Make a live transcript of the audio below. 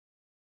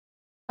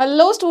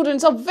Hello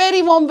students, a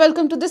very warm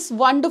welcome to this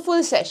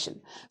wonderful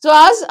session. So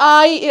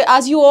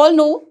as you all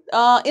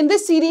know, in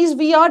this series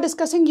we are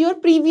discussing your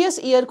previous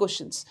year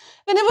questions.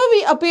 Whenever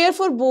we appear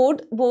for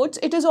boards,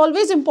 it is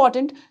always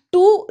important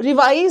to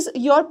revise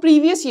your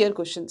previous year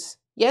questions.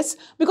 Yes,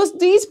 because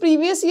these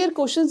previous year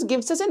questions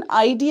gives us an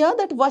idea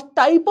that what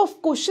type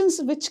of questions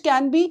which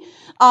can be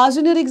asked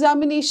in your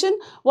examination,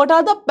 what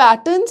are the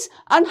patterns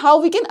and how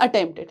we can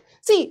attempt it.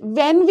 See,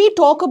 when we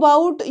talk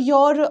about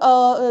your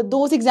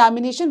those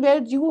examination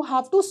where you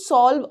have to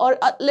solve or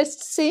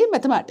let's say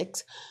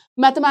mathematics.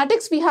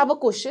 Mathematics, we have a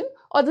question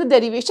or the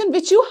derivation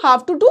which you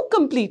have to do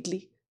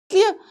completely.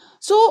 Clear?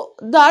 So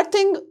that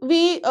thing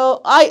which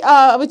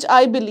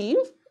I believe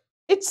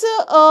it's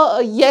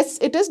yes,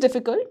 it is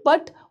difficult,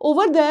 but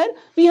over there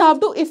we have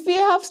to, if we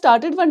have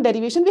started one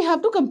derivation, we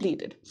have to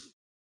complete it.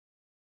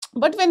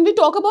 But when we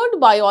talk about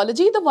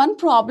biology, the one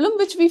problem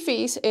which we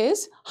face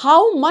is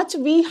how much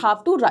we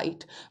have to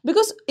write,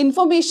 because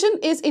information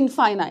is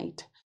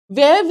infinite.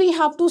 Where we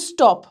have to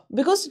stop,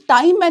 because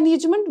time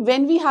management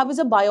when we have is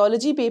a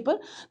biology paper,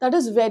 that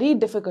is very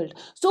difficult.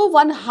 So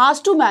one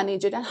has to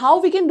manage it, and how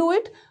we can do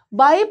it?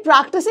 By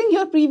practicing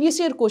your previous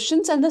year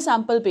questions and the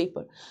sample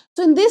paper.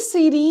 So in this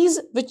series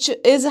which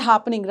is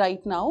happening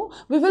right now,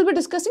 we will be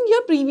discussing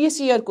your previous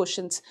year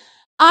questions.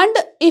 And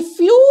if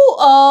you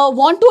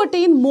want to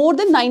attain more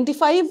than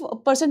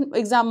 95%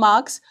 exam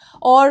marks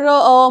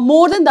or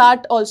more than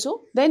that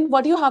also, then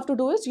what you have to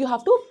do is you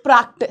have to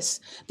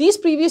practice. These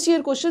previous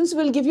year questions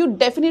will give you,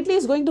 definitely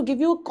is going to give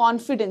you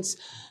confidence.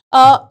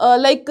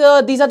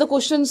 These are the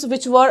questions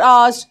which were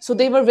asked, so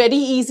they were very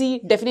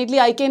easy. Definitely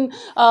I can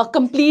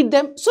complete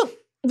them. So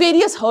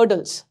various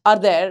hurdles are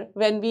there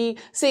when we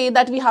say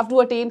that we have to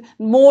attain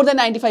more than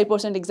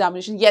 95%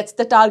 examination. Yes,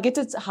 the target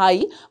is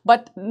high,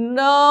 but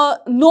no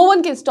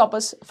one can stop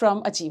us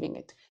from achieving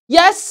it.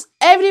 Yes,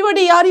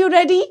 everybody, are you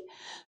ready?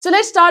 So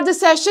let's start the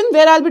session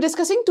where I'll be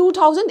discussing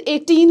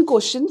 2018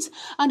 questions,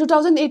 and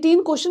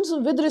 2018 questions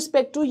with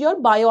respect to your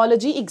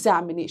biology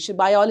examination.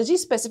 Biology,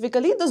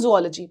 specifically the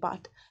zoology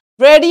part.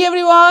 Ready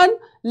everyone?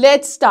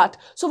 Let's start.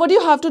 So what you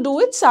have to do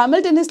is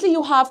simultaneously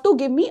you have to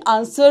give me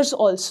answers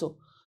also.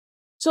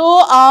 So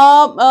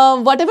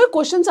whatever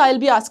questions I'll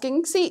be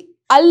asking, see,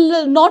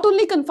 I'll not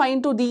only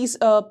confine to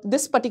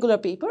this particular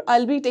paper,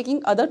 I'll be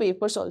taking other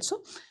papers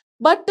also.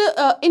 But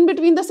in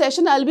between the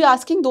session, I'll be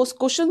asking those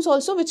questions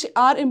also which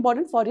are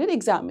important for your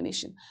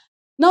examination.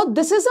 Now,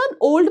 this is an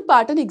old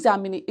pattern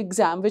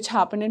exam which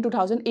happened in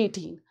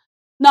 2018.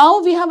 Now,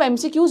 we have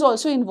MCQs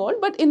also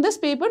involved, but in this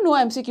paper, no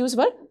MCQs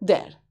were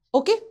there.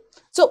 Okay.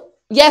 So,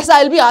 yes,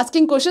 I'll be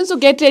asking questions. So,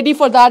 get ready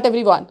for that,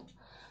 everyone.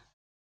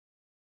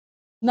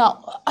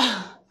 Now,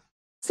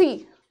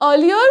 see,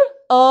 earlier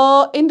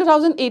in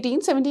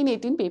 2018,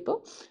 17-18 paper,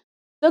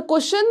 the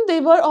question,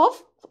 they were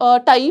of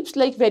types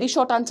like very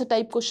short answer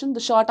type question, the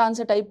short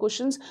answer type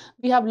questions,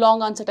 we have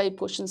long answer type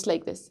questions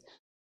like this.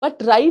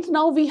 But right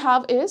now we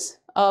have is,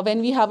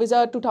 when we have is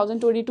a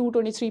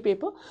 2022-23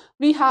 paper,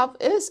 we have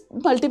is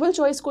multiple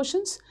choice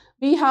questions,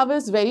 we have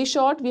is very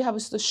short, we have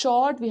is the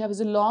short, we have is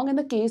the long, and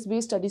the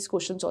case-based studies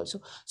questions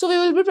also. So we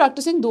will be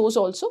practicing those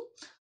also.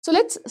 So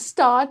let's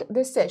start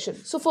this session.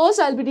 So first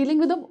I'll be dealing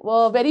with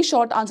a very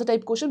short answer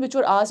type question which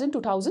were asked in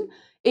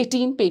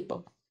 2018 paper.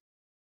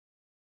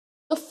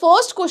 The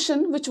first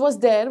question which was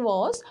there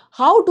was,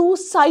 how do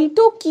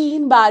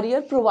cytokine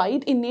barrier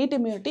provide innate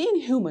immunity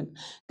in human?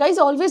 Guys,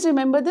 always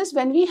remember this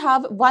when we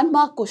have 1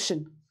 mark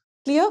question.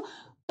 Clear?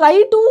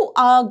 Try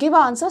to give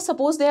answer.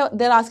 Suppose they're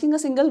asking a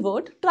single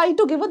word. Try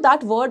to give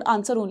that word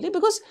answer only,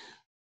 because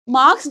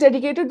marks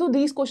dedicated to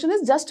these questions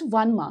is just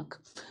 1 mark.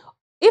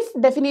 If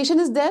definition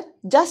is there,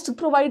 just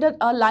provide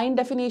a line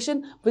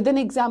definition with an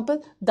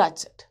example,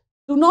 that's it.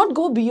 Do not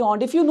go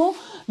beyond. If you know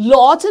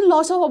lots and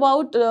lots of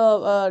about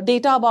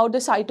data about the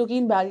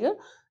cytokine barrier,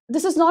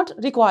 this is not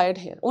required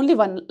here. Only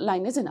 1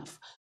 line is enough.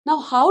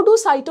 Now, how do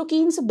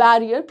cytokines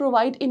barrier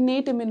provide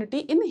innate immunity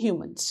in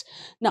humans?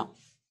 Now,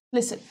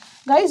 listen.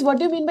 Guys, what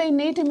do you mean by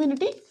innate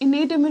immunity?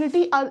 Innate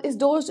immunity is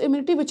those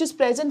immunity which is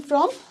present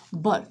from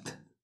birth.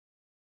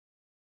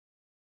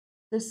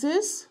 This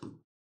is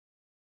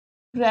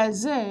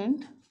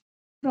present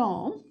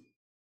from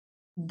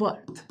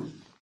birth.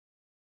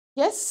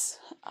 Yes,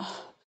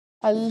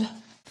 I'll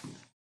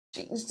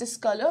change this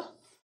color.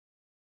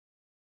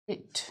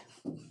 Wait.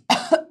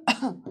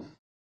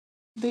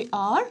 They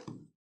are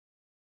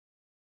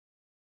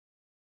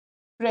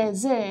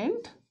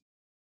present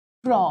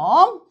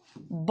from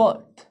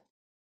birth.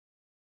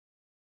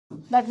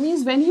 That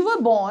means when you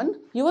were born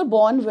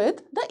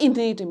with the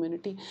innate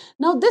immunity.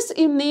 Now, this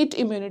innate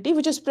immunity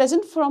which is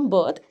present from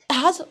birth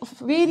has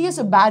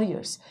various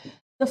barriers.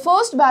 The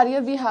first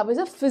barrier we have is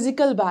a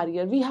physical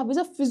barrier. We have is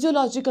a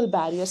physiological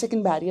barrier,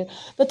 second barrier.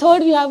 The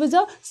third we have is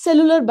a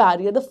cellular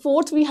barrier. The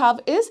fourth we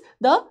have is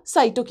the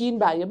cytokine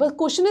barrier. But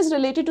question is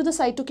related to the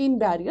cytokine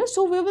barrier.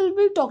 So we will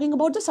be talking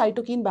about the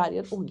cytokine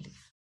barrier only.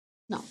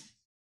 Now,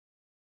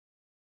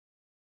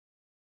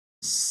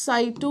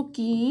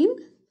 cytokine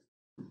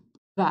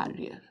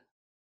barrier.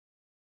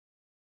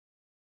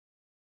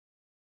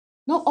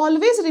 Now,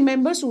 always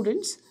remember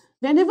students,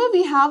 whenever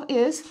we have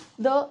is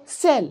the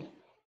cell.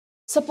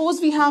 Suppose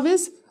we have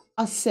is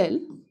a cell,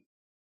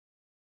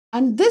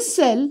 and this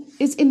cell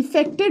is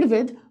infected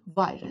with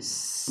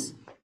virus.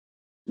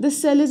 This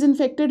cell is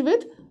infected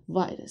with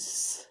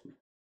virus.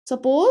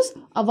 Suppose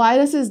a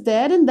virus is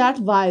there and that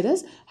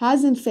virus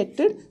has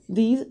infected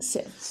these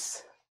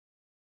cells.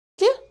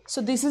 Clear?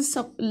 So this is,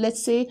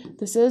 let's say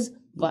this is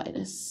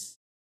virus.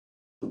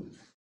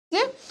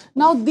 Okay.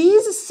 Now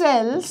these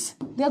cells,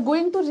 they are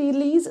going to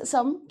release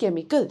some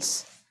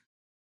chemicals.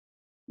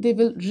 They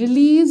will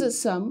release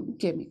some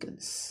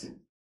chemicals.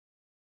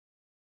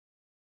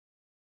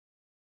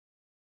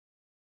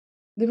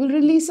 They will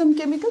release some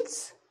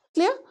chemicals.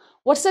 Clear?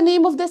 What's the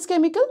name of this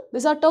chemical?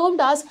 These are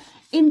termed as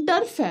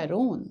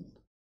interferon.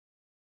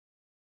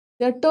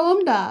 They are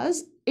termed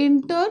as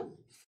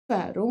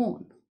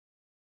interferon.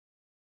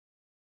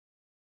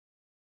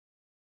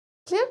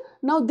 Clear?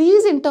 Now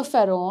these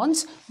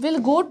interferons will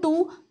go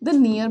to the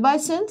nearby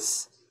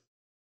cells.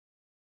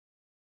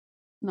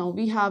 Now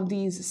we have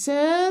these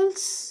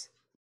cells.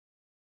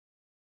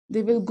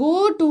 They will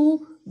go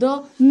to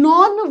the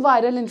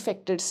non-viral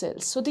infected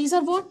cells. So these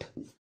are what?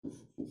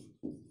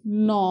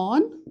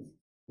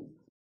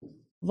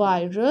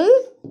 Non-viral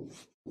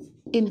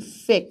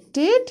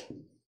infected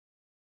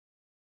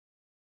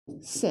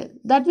cell.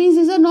 That means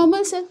these are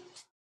normal cells.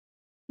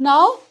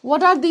 Now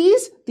what are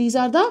these? These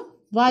are the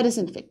virus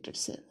infected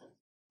cell.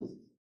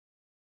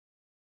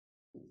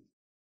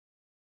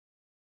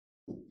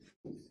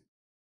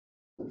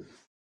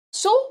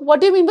 So what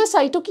do you mean by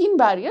cytokine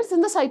barriers?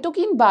 In the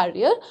cytokine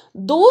barrier,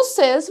 those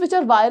cells which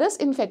are virus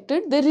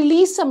infected, they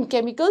release some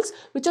chemicals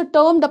which are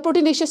termed the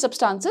proteinaceous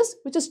substances,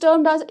 which is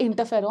termed as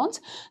interferons.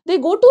 They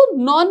go to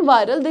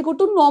non-viral, they go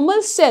to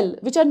normal cell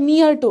which are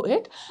near to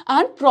it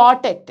and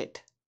protect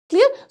it.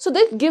 Clear? So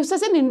that gives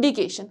us an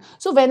indication.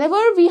 So whenever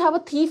we have a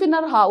thief in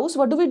our house,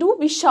 what do?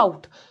 We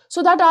shout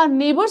so that our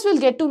neighbors will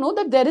get to know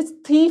that there is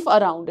thief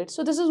around it.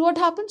 So this is what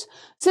happens.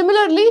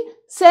 Similarly,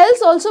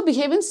 cells also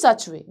behave in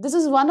such way. This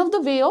is one of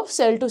the way of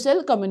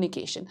cell-to-cell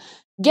communication.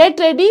 Get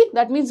ready,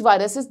 that means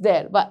virus is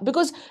there. But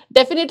because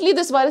definitely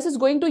this virus is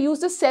going to use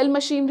the cell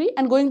machinery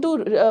and going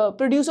to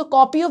produce a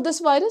copy of this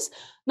virus.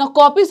 Now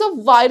copies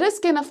of virus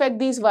can affect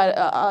these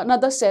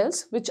another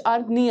cells which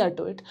are near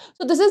to it.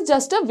 So this is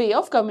just a way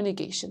of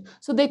communication.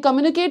 So they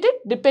communicate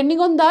it, depending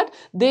on that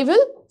they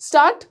will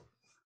start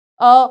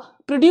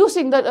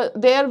producing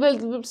their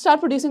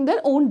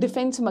own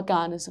defense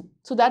mechanism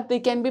so that they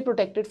can be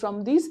protected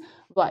from these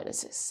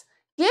viruses.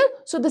 Clear?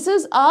 So this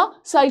is a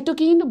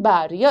cytokine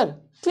barrier.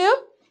 Clear?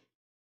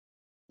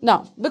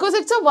 Now, because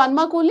it's a 1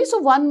 mark only, so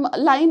one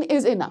line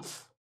is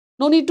enough.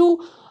 No need to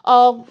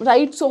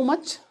write so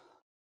much.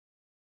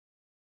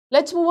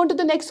 Let's move on to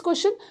the next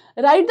question.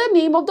 Write the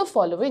name of the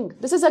following.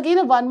 This is again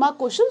a 1 mark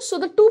question. So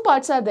the two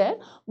parts are there.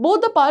 Both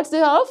the parts, they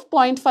are of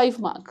 0.5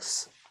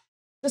 marks.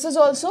 This is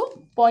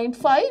also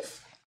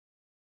 0.5.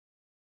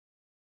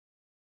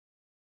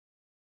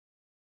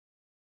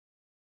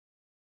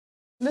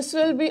 This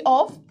will be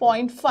of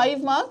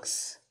 0.5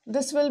 marks.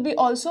 This will be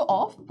also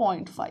of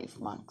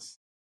 0.5 marks.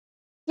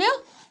 Clear?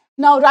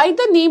 Now write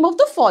the name of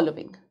the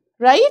following.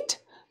 Right?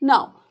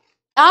 Now,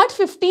 at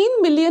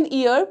 15 million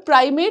year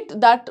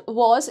primate that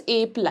was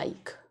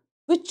ape-like.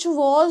 Which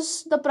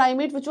was the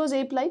primate which was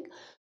ape-like?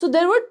 So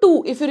there were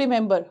two, if you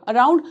remember,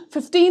 around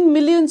 15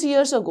 million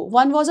years ago.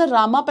 One was a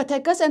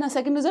Ramapithecus and a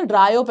second is a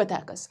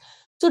Dryopithecus.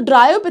 So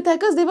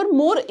Dryopithecus, they were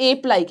more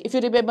ape-like, if you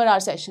remember our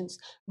sessions.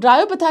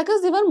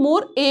 Dryopithecus, they were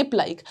more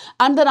ape-like,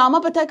 and the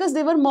Ramapithecus,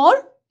 they were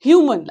more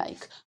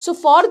human-like. So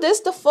for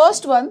this, the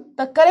first one,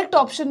 the correct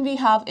option we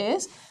have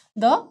is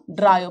the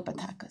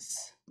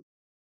Dryopithecus.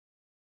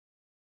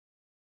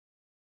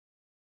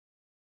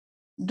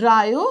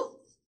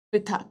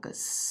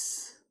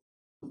 Dryopithecus.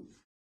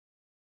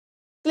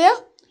 Clear?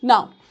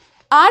 Now,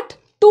 at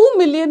 2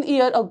 million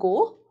years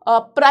ago,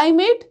 a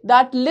primate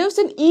that lives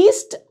in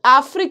East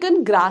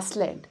African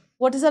grassland.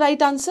 What is the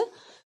right answer?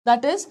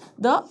 That is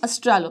the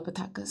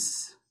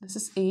Australopithecus. This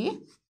is A.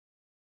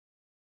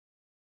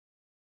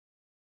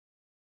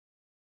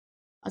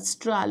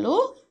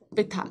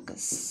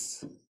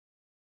 Australopithecus.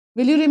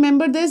 Will you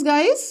remember this,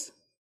 guys?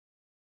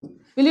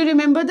 Will you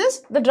remember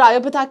this? The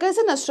Dryopithecus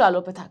and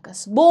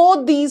Australopithecus.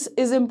 Both these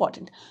is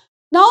important.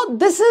 Now,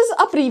 this is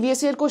a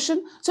previous year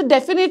question. So,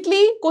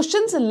 definitely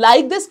questions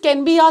like this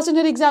can be asked in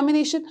your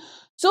examination.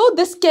 So,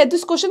 this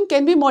question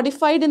can be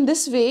modified in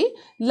this way,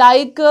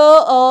 like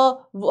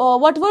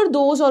what were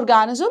those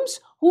organisms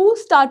who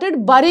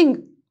started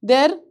burying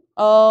their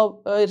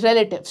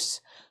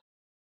relatives?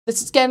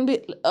 This can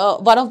be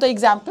one of the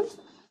examples.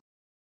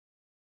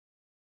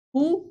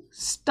 Who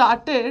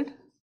started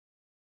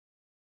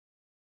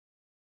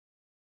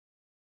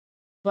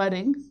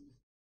burying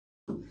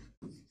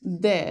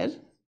their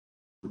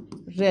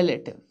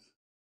relative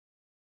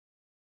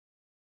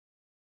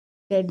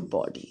dead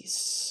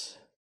bodies.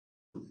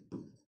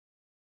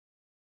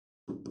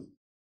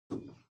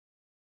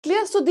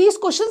 Clear? So these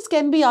questions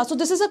can be asked. So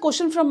this is a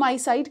question from my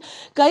side.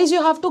 Guys,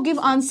 you have to give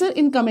answer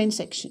in comment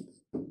section.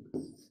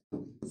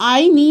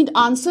 I need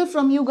answer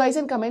from you guys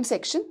in comment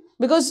section.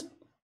 Because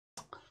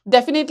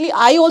definitely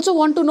I also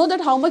want to know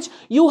that how much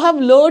you have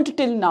learned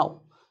till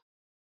now.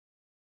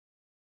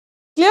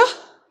 Clear?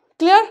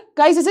 Clear?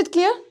 Guys, is it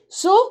clear?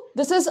 So,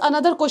 this is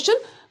another question.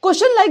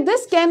 Question like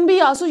this can be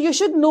asked. So, you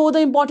should know the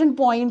important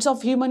points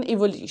of human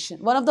evolution.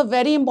 One of the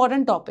very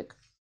important topic.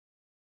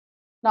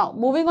 Now,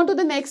 moving on to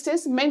the next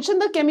is mention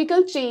the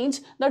chemical change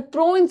that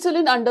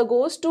proinsulin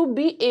undergoes to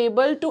be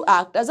able to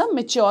act as a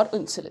mature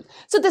insulin.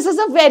 So, this is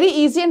a very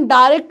easy and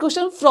direct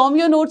question from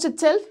your notes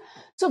itself.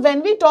 So,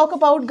 when we talk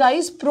about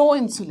guys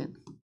proinsulin,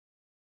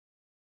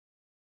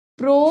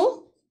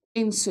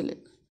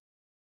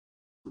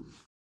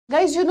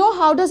 guys, you know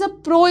how does a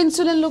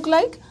proinsulin look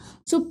like?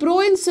 So,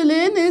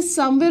 proinsulin is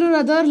somewhere or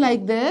other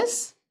like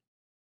this.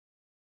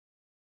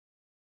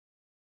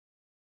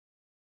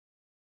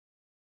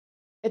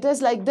 It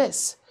is like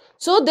this.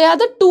 So, they are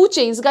the two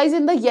chains. Guys,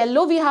 in the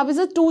yellow, we have is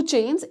the two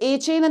chains, A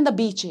chain and the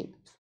B chain.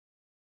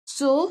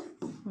 So,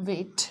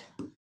 wait.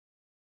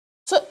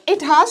 So,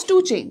 it has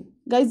two chain.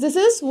 Guys, this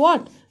is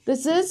what?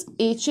 This is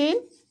A chain.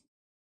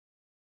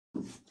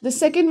 The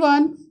second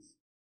one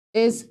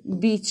is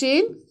B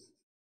chain.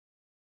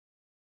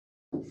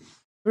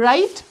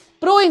 Right?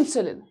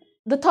 Proinsulin.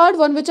 The third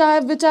one which I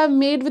have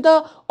made with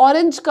a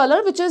orange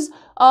color, which is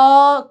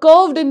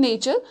curved in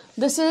nature.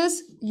 This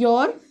is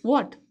your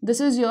what? This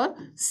is your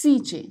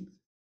C chain.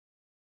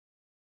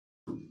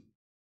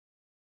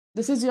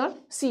 This is your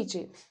C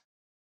chain.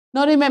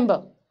 Now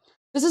remember,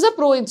 this is a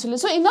proinsulin.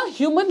 So in a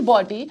human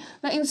body,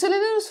 the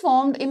insulin is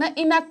formed in an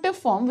inactive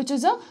form, which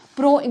is a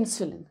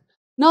proinsulin.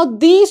 Now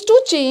these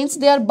two chains,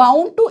 they are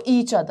bound to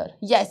each other.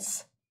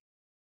 Yes.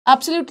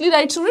 Absolutely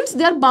right, students.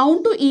 They are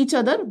bound to each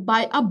other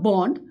by a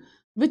bond,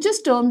 which is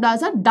termed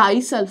as a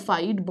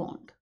disulfide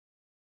bond.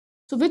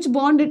 So, which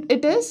bond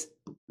it is?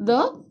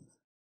 The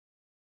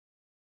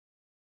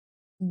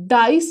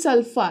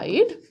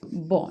disulfide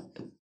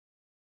bond.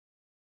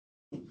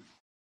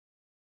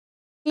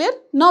 Clear?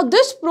 Now,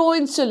 this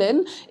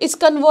proinsulin is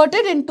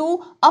converted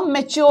into a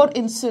mature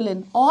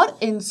insulin or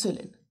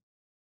insulin.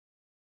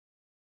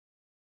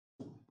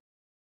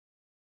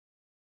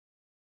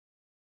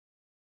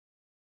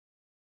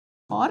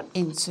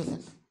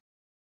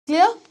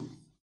 Clear?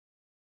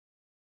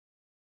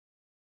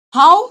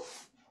 How?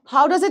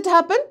 How does it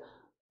happen?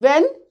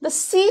 When the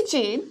C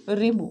chain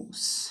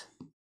removes.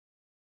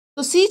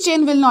 So, C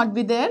chain will not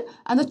be there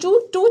and the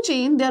two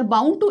chain, they are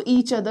bound to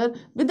each other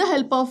with the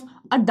help of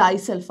a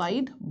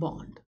disulfide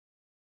bond.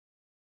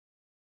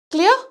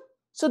 Clear?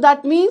 So,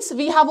 that means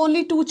we have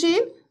only two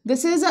chain.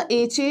 This is a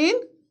A chain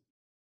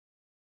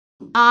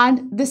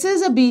and this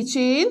is a B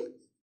chain.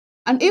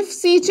 And if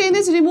C chain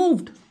is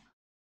removed,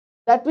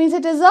 that means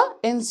it is a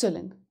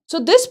insulin. So,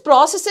 this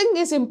processing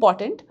is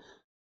important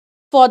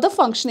for the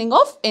functioning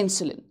of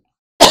insulin.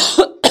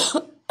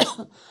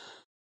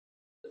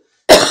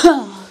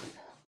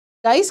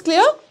 Guys,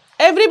 clear?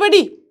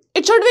 Everybody,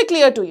 it should be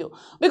clear to you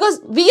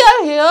because we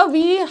are here,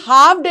 we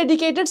have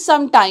dedicated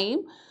some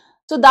time.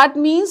 So, that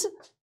means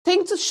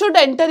things should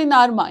enter in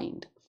our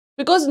mind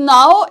because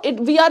now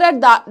we are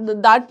at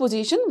that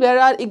position where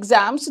our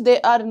exams,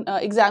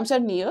 exams are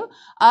near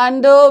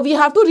and we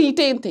have to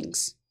retain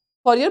things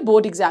for your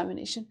board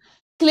examination.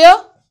 Clear?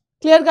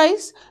 Clear,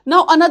 guys?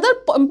 Now, another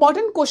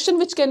important question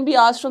which can be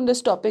asked from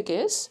this topic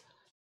is,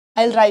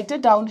 I'll write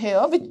it down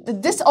here.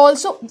 This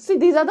also, see,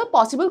 these are the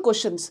possible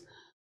questions.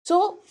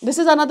 So, this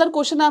is another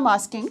question I'm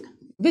asking,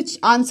 which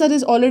answer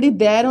is already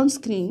there on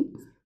screen.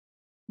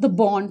 The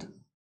bond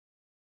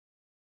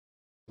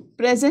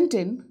present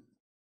in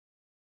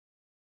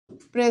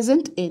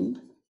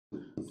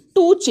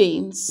two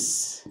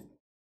chains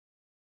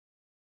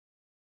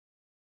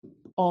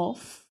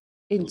of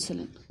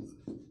insulin.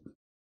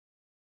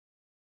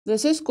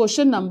 This is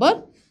question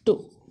number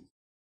 2.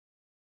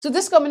 So,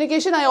 this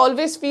communication I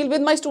always feel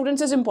with my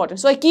students is important.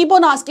 So, I keep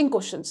on asking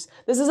questions.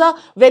 This is a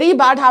very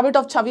bad habit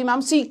of Chavi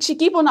ma'am. She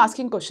keep on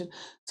asking questions.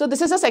 So,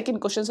 this is a second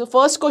question. So,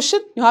 first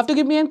question, you have to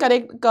give me a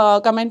correct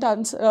comment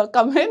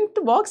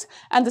box.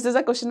 And this is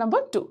a question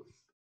number 2.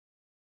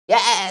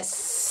 Yes.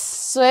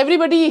 So,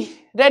 everybody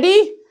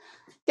ready?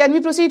 Can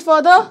we proceed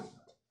further?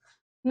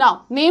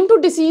 Now, name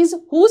two disease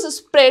whose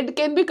spread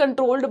can be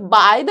controlled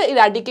by the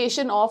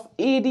eradication of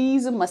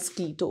Aedes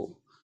mosquito.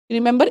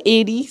 Remember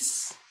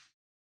Aedes?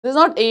 This is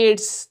not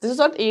AIDS. This is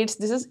not AIDS.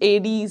 This is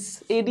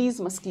Aedes. Aedes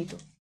mosquito.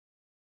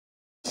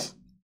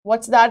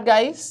 What's that,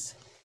 guys?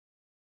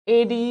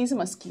 Aedes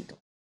mosquito.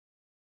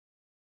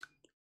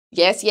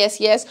 Yes, yes,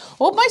 yes.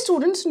 Hope my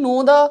students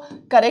know the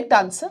correct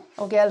answer.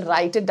 Okay, I'll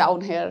write it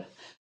down here.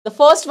 The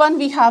first one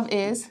we have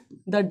is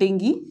the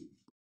dengue.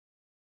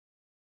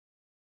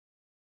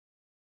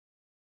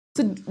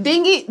 So,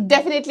 dengue,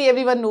 definitely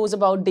everyone knows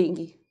about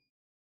dengue.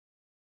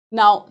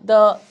 Now,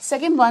 the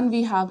second one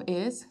we have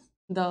is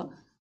the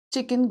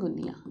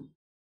chikungunya.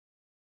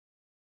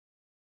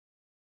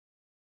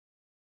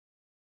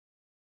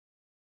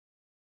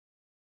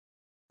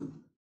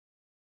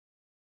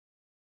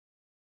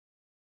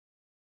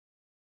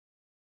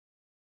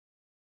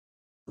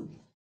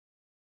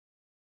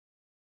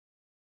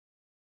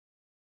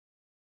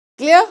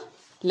 Clear?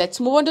 Let's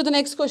move on to the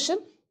next question.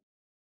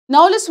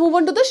 Now let's move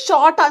on to the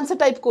short answer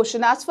type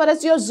question. As far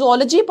as your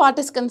zoology part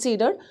is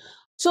considered,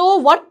 so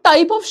what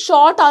type of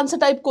short answer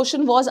type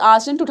question was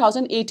asked in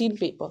 2018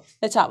 paper?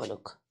 Let's have a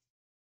look.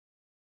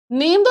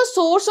 Name the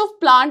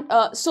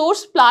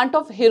source plant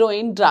of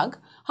heroin drug,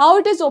 how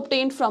it is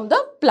obtained from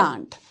the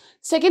plant.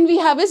 Second we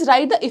have is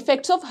write the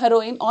effects of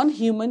heroin on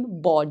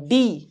human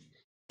body.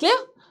 Clear?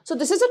 So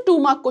this is a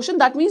 2-mark question.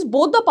 That means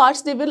both the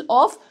parts they will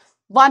of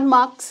 1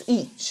 marks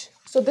each.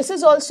 So this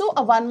is also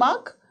a 1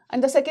 mark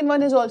and the second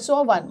one is also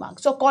a 1 mark.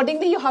 So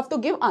accordingly you have to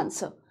give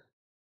answer.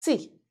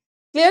 See,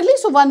 clearly,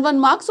 so 1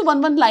 mark, so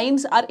 1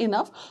 lines are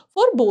enough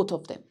for both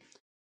of them.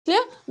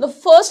 Clear? The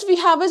first we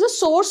have is a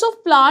source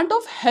of plant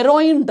of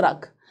heroin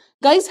drug.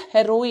 Guys,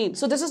 heroin.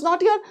 So this is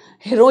not your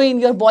heroin,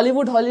 your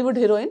Bollywood, Hollywood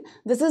heroin.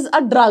 This is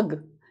a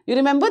drug. You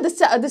remember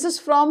this is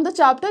from the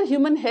chapter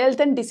Human Health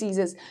and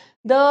Diseases,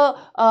 the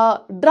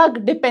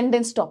drug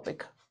dependence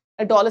topic,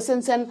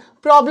 adolescence and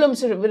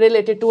problems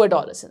related to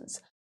adolescence.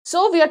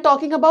 So we are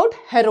talking about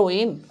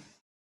heroin.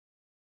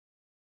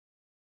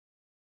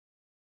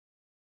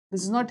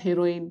 This is not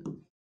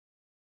heroin.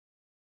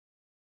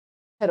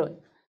 Heroin.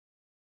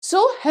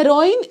 So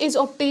heroin is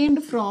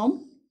obtained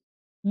from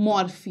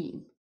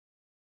morphine.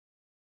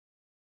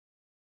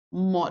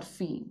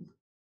 Morphine.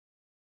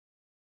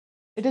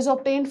 It is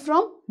obtained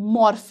from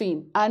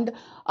morphine. And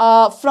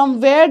from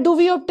where do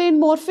we obtain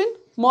morphine?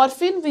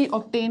 Morphine we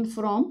obtain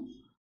from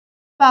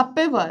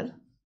papaver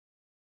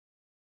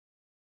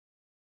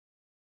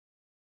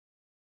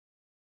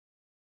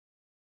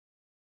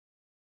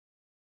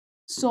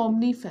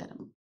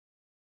somniferum.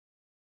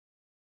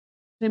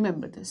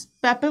 Remember this.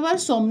 Papaver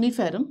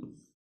somniferum.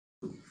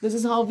 This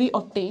is how we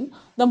obtain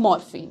the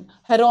morphine.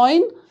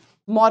 Heroin,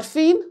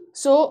 morphine.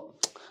 So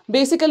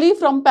basically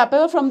from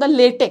papaver, from the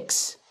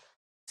latex.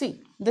 See,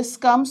 this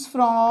comes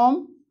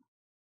from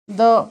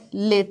the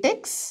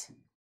latex,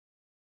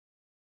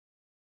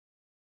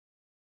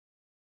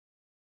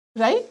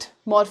 right?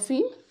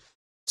 Morphine.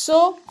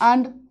 So,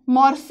 and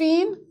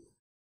morphine,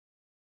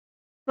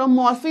 from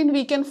morphine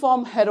we can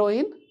form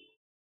heroin.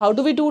 How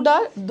do we do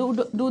that?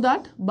 Do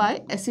that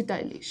by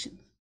acetylation.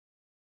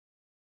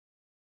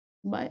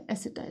 By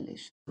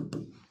acetylation.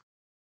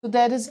 So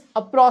there is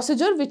a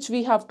procedure which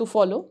we have to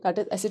follow, that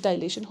is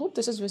acetylation. Hope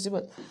this is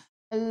visible.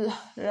 I'll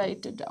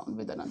write it down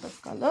with another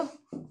color.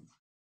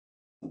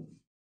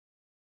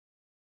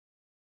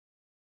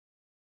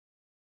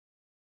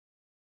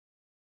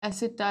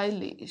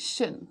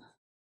 Acetylation.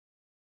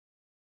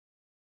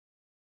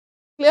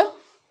 Clear?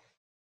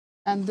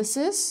 And this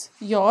is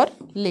your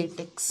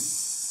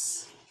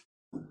latex.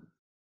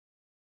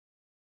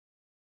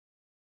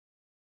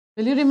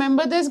 Will you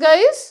remember this,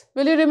 guys?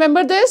 Will you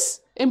remember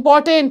this?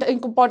 Important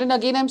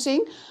again I'm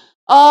saying.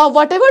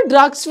 Whatever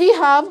drugs we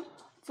have,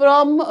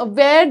 from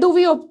where do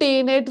we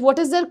obtain it? What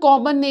is their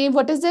common name?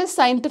 What is their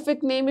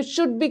scientific name? It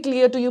should be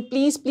clear to you.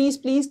 Please, please,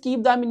 please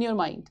keep them in your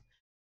mind.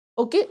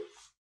 Okay?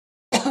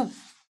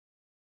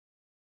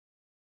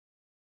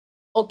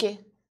 Okay.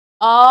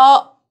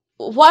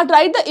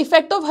 Write the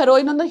effect of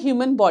heroin on the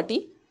human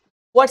body.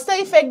 What's the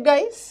effect,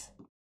 guys?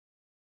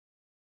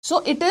 So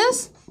it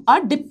is a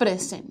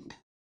depressant.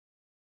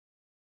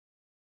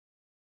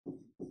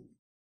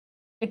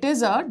 It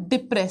is a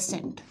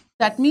depressant.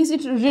 That means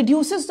it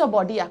reduces the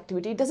body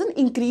activity. It doesn't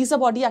increase the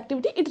body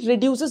activity, it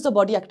reduces the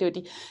body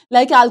activity.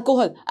 Like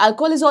alcohol.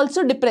 Alcohol is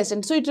also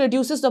depressant, so it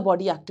reduces the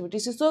body activity.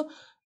 So,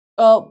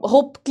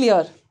 hope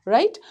clear,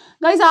 right?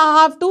 Guys,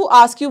 I have to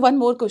ask you one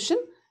more question.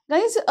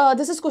 Guys,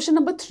 this is question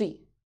number 3.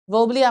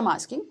 Verbally, I'm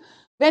asking.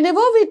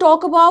 Whenever we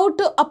talk about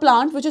a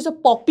plant which is a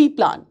poppy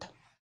plant,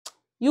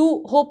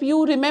 you hope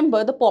you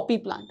remember the poppy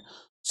plant.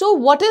 So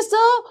what is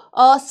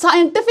the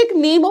scientific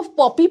name of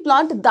poppy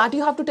plant? That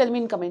you have to tell me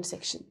in comment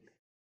section.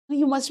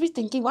 You must be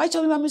thinking, why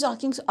Chavi ma'am is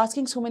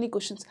asking so many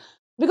questions?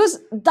 Because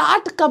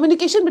that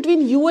communication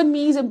between you and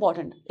me is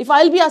important. If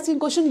I'll be asking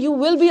question, you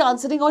will be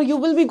answering, or you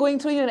will be going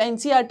through your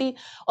NCRT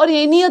or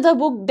any other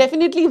book.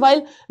 Definitely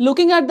while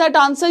looking at that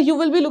answer, you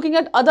will be looking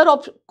at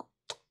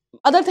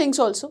other things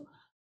also.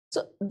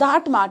 So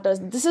that matters.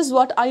 This is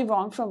what I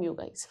want from you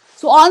guys.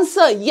 So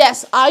answer,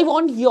 yes, I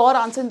want your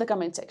answer in the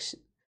comment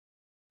section.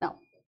 Now,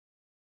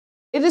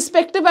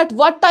 irrespective at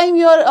what time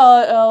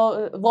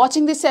you're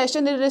watching this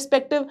session,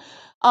 irrespective,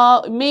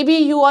 maybe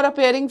you are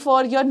appearing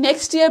for your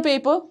next year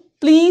paper,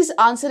 please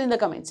answer in the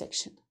comment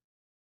section.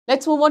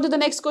 Let's move on to the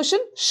next question,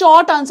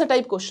 short answer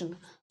type question.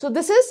 So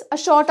this is a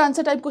short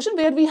answer type question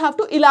where we have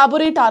to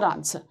elaborate our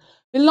answer.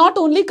 We'll not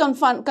only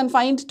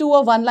confined to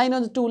a 1 line or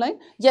the 2 line.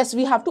 Yes,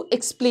 we have to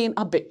explain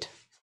a bit.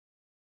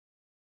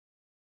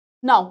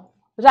 Now,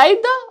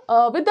 write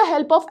with the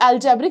help of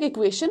algebraic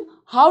equation,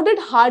 how did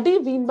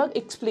Hardy-Weinberg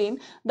explain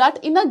that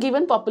in a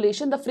given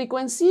population, the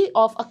frequency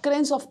of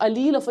occurrence of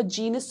allele of a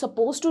gene is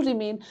supposed to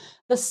remain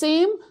the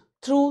same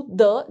through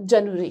the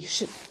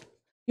generation?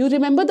 You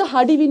remember the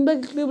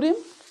Hardy-Weinberg equilibrium?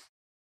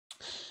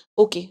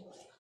 Okay,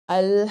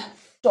 I'll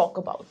talk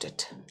about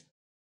it.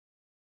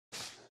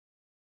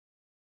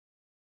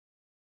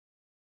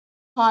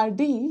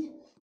 Hardy-Weinberg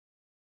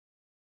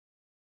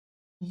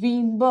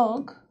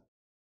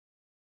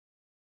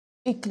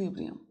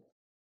equilibrium.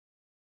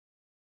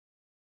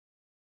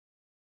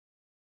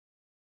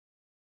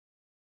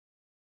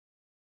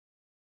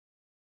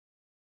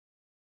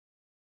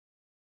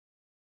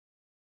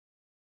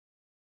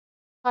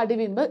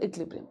 Hardy-Weinberg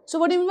equilibrium. So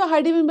what do you mean by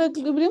Hardy-Weinberg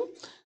equilibrium?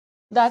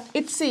 That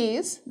it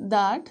says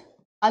that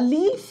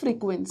allele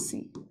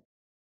frequency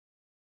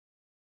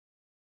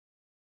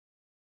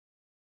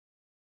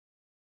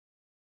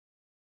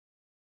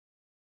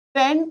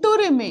tend to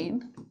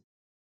remain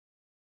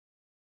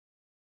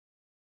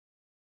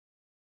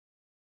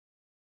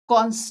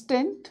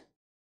constant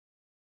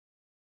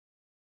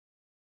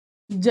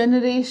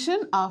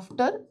generation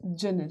after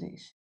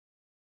generation.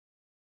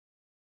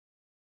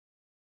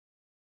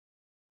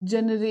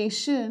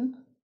 Generation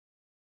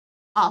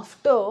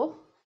after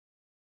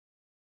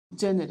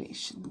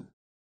generation.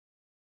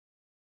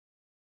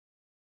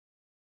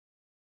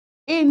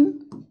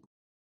 In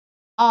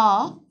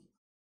a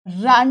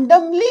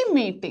randomly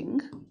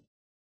mating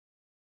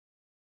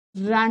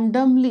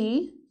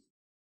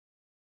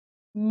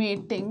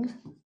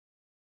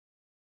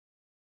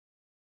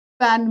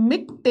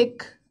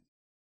panmictic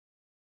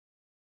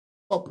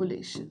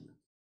population.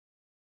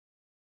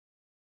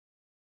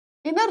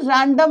 In a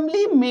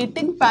randomly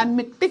mating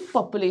panmictic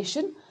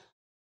population,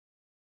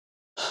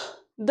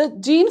 the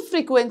gene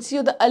frequency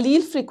or the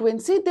allele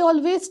frequency, they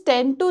always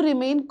tend to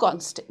remain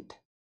constant.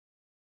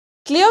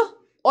 Clear?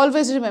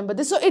 Always remember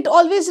this. So it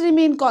always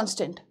remain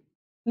constant.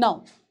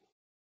 Now,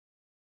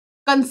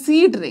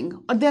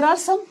 considering, or there are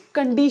some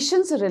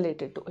conditions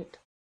related to it.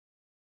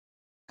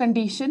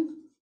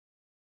 Condition: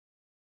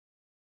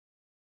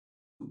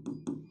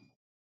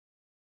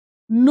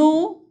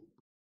 no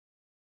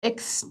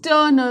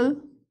external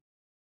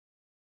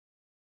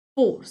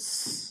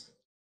force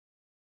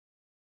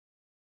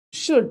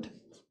should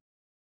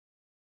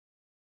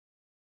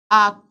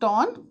act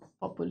on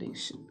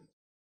population.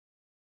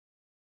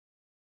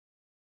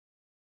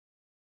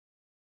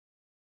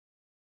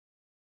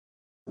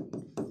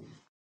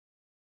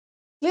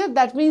 Clear?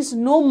 That means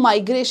no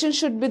migration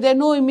should be there,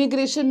 no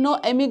immigration, no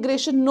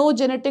emigration, no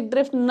genetic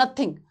drift,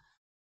 nothing.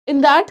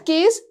 In that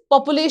case,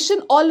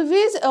 population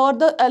always, or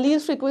the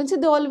allele frequency,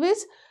 they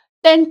always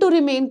tend to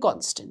remain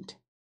constant.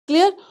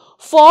 Clear?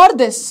 For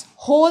this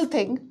whole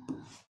thing,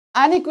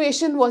 an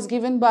equation was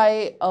given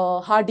by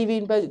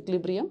Hardy-Weinberg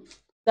equilibrium,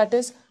 that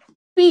is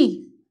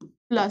P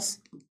plus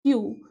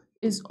Q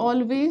is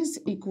always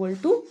equal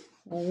to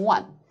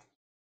 1.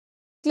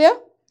 Clear?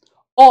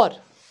 Or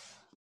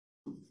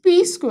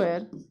P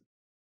square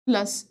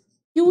plus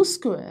Q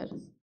square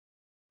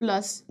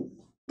plus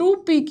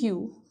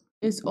 2PQ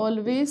is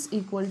always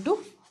equal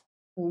to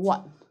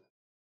 1.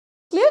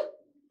 Clear?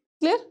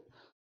 Clear?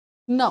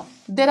 Now,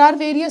 there are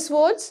various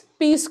words,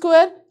 P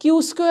square,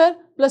 Q square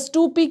plus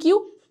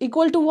 2PQ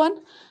equal to 1.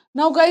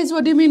 Now guys,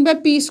 what do you mean by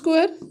P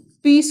square?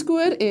 P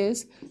square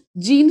is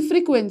gene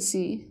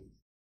frequency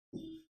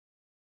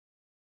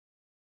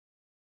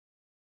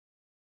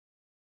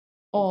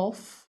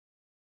of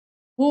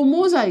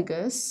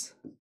homozygous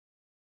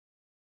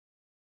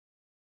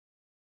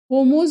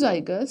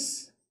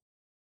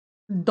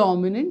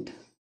dominant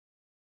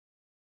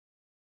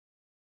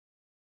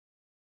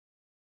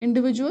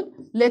individual.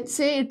 Let's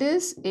say it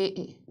is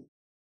AA.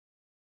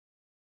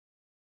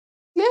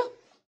 Clear?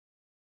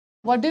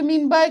 What do you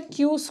mean by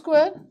Q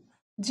square?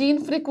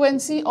 Gene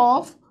frequency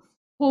of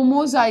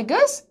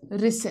homozygous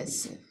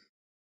recessive.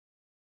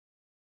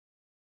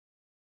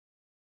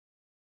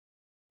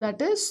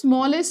 That is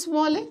small a.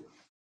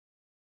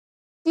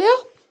 Clear?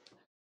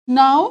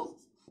 Now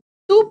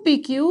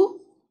 2PQ,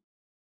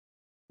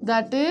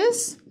 that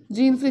is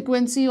gene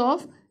frequency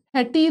of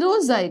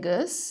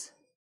heterozygous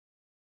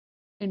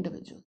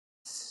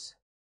individuals.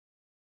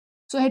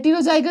 So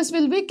heterozygous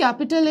will be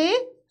capital A,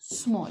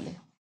 small a.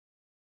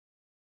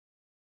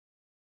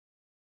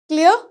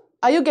 Clear?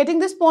 Are you getting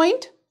this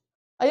point?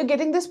 Are you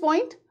getting this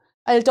point?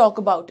 I'll talk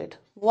about it.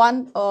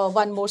 One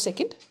more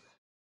second.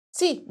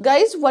 See,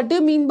 guys, what do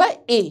you mean by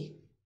A?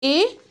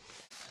 A,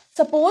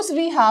 suppose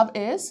we have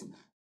is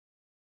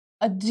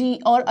a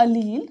gene or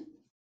allele.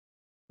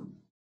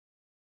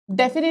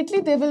 Definitely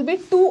there will be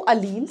two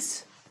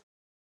alleles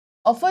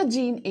of a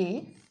gene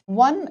A.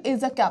 One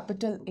is a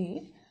capital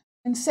A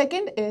and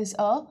second is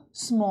a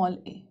small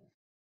a.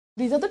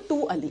 These are the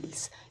two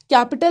alleles,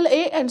 capital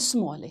A and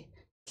small a.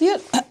 Clear?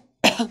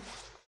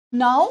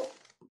 Now,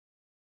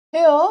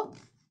 here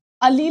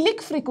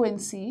allelic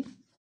frequency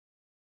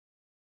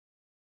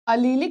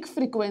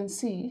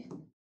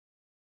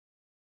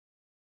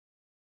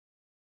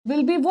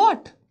will be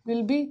what?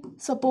 Will be,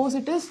 suppose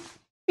it is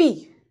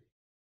P.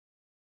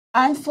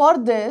 And for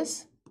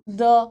this,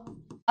 the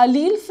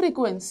allele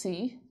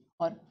frequency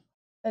or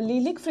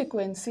allelic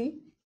frequency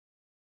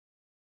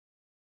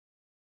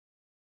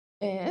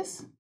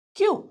is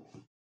Q.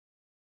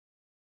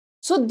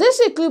 So this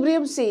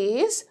equilibrium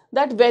says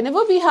that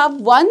whenever we have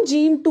one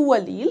gene, two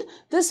allele,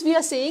 this we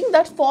are saying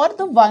that for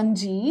the one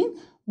gene,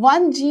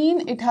 One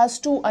gene, it has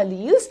two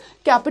alleles,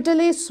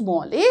 capital A,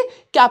 small a.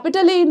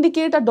 Capital A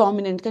indicate a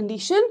dominant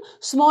condition,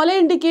 small a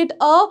indicate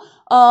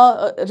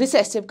a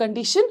recessive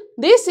condition.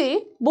 They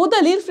say both the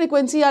allele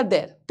frequency are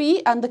there,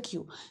 P and the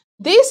Q.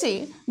 They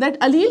say that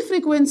allele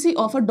frequency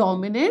of a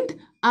dominant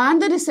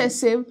and the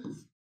recessive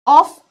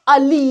of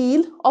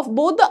allele, of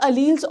both the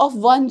alleles of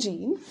one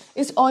gene,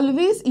 is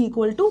always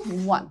equal to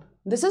 1.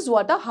 This is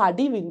what a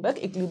Hardy-Weinberg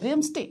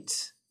equilibrium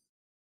states.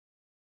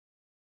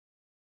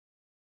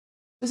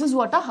 This is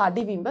what a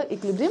Hardy-Weinberg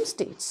equilibrium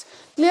states.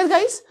 Clear,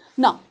 guys?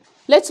 Now,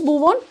 let's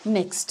move on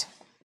next.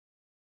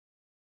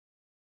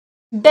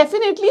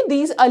 Definitely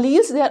these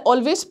alleles, they are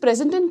always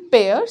present in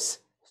pairs.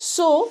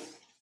 So,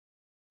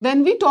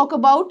 when we talk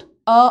about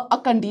a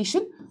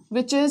condition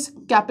which is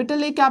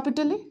capital A,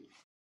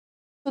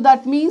 so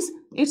that means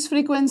its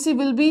frequency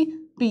will be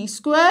P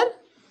square.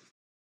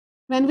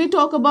 When we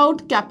talk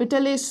about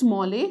capital A,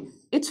 small a,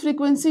 its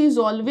frequency is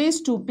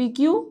always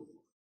 2pq.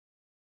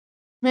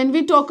 When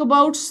we talk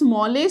about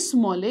small a,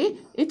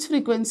 its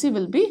frequency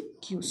will be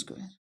q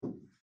square.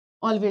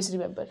 Always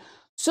remember.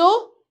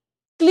 So,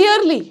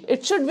 clearly,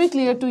 it should be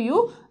clear to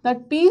you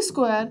that p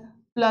square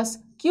plus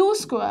q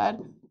square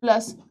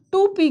plus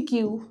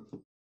 2pq,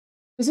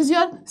 this is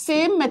your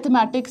same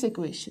mathematics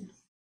equation,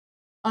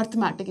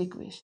 arithmetic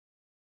equation,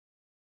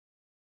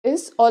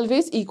 is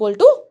always equal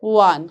to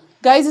 1.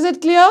 Guys, is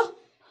it clear?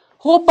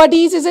 Hope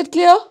buddies, is it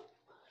clear?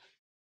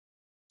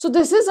 So,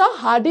 this is a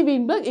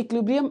Hardy-Weinberg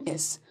equilibrium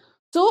S.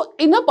 So,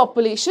 in a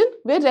population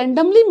where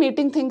randomly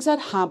mating things are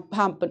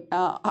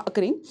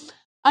occurring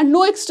and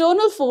no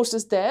external force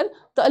is there,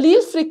 the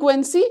allele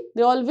frequency,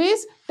 they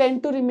always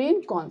tend to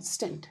remain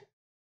constant.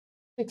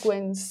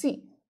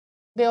 Frequency,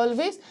 they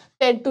always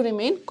tend to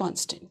remain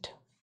constant.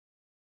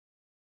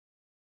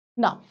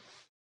 Now,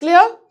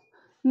 clear?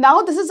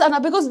 Now, this is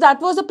another, because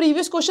that was the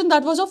previous question,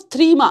 that was of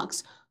 3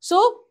 marks.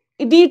 So,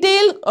 a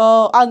detailed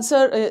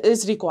answer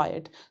is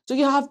required. So,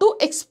 you have to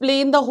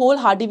explain the whole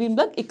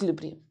Hardy-Weinberg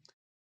equilibrium.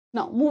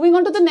 Now, moving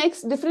on to the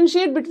next,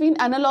 differentiate between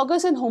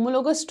analogous and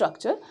homologous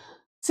structure.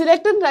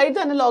 Select and write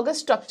the analogous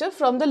structure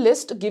from the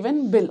list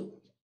given below.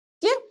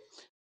 Clear?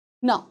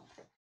 Now,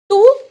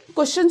 2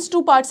 questions,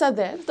 2 parts are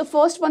there. The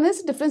first one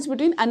is difference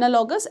between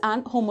analogous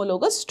and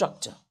homologous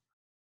structure.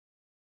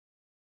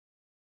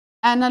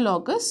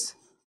 Analogous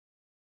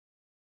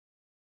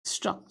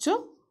structure.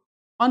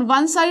 On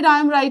one side, I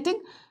am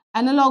writing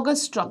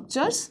analogous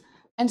structures,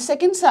 and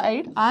second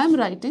side, I am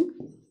writing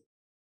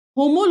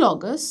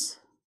homologous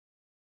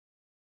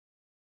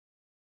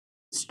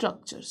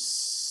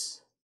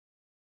structures.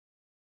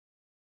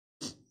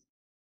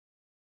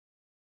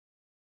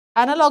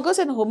 Analogous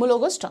and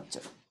homologous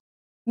structure.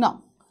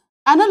 Now,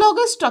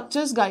 analogous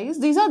structures, guys,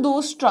 these are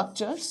those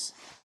structures,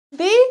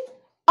 they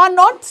are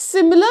not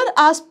similar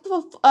as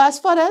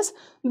far as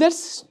their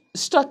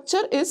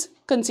structure is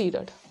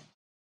considered.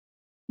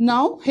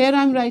 Now, here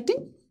I am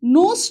writing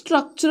no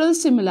structural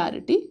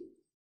similarity,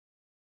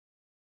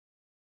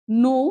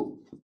 no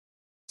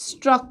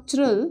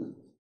structural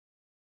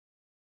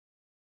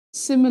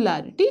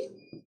similarity,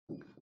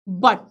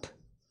 but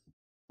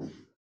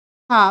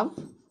have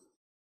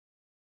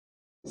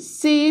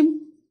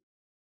same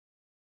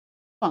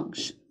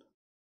function.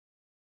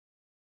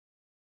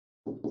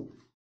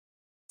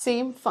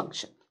 Same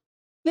function.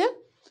 Clear?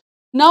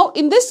 Now,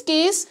 in this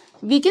case,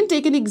 we can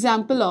take an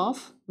example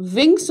of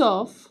wings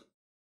of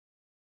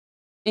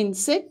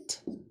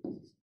insect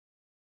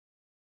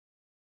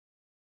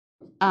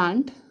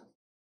and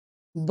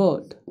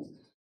bird.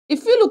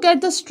 If you look at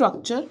the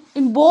structure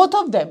in both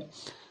of them,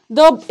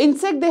 the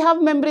insect, they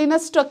have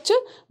membranous structure,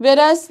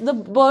 whereas the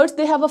birds,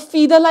 they have a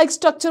feather-like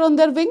structure on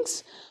their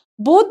wings.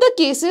 Both the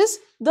cases,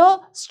 the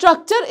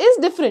structure is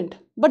different,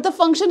 but the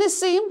function is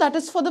same. That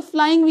is, for the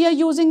flying, we are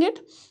using it.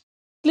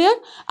 Clear?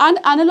 And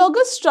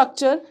analogous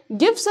structure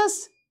gives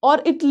us, or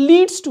it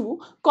leads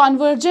to,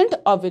 convergent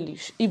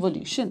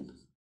evolution.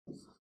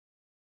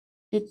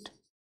 It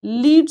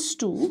leads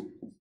to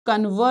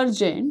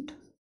convergent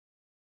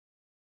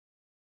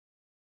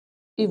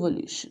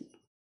evolution.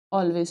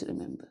 Always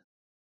remember.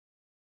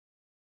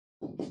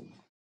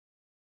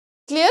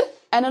 Clear?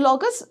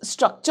 Analogous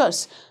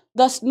structures.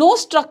 Thus, no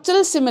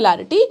structural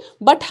similarity,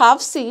 but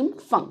have same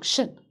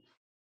function.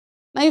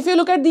 Now, if you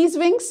look at these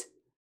wings,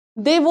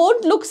 they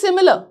won't look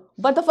similar,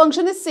 but the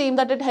function is same,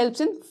 that it helps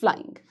in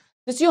flying.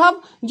 This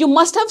you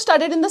must have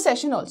studied in the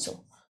session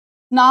also.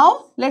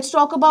 Now, let's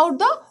talk about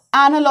the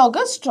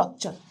analogous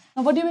structure.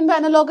 Now, what do you mean by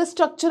analogous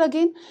structure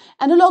again?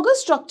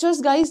 Analogous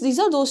structures, guys, these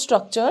are those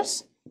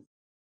structures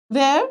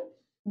where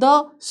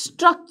the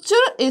structure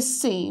is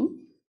same,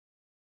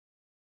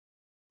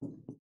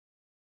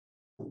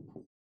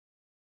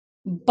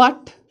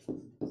 but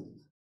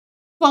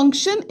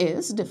function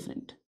is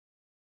different.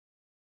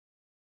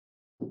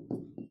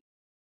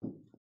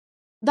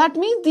 That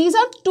means these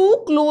are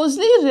two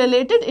closely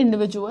related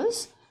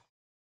individuals.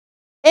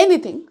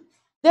 Anything,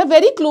 they are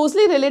very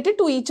closely related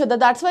to each other.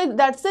 That's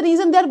the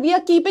reason that we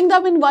are keeping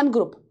them in one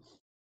group.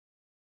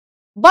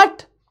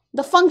 But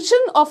the function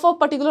of a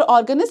particular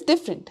organ is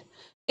different.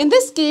 In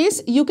this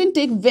case, you can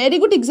take very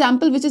good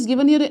example which is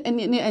given here in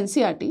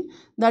NCERT,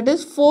 that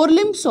is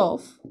forelimbs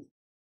of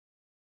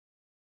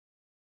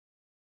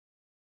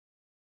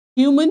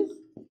human,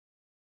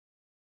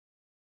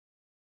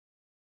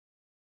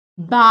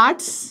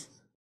 bats,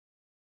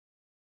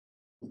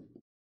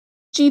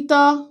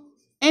 cheetah,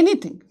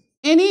 anything,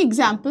 any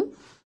example.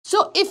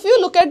 So if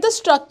you look at the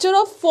structure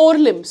of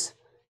forelimbs,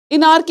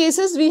 in our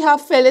cases we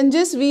have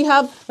phalanges, we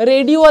have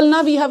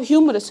radioulna, we have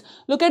humerus.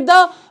 Look at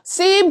the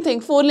same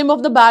thing, forelimb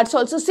of the bats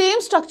also,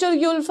 same structure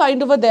you will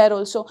find over there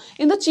also.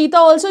 In the cheetah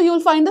also you will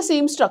find the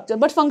same structure,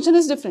 but function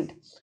is different.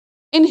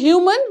 In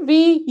human,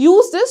 we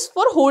use this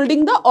for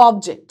holding the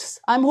objects.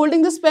 I am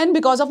holding this pen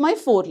because of my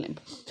forelimb.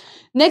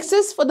 Next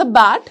is for the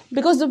bat,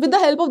 because with the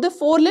help of the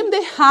forelimb,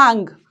 they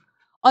hang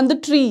on the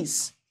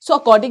trees. So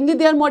accordingly,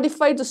 they are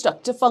modified. The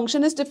structure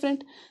function is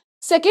different.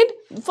 Second,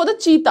 for the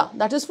cheetah,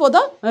 that is for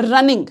the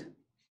running.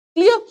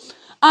 Clear?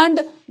 And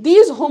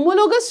these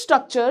homologous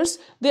structures,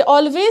 they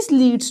always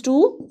leads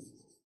to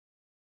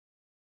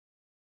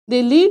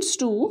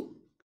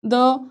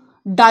the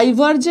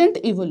divergent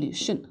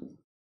evolution.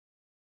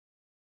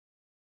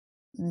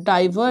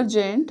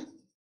 Divergent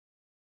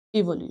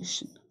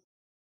evolution.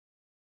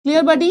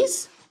 Clear,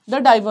 buddies? The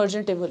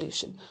divergent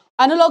evolution.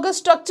 Analogous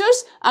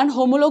structures and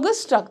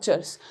homologous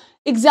structures.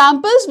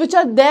 Examples which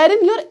are there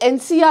in your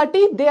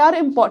NCERT, they are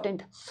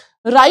important.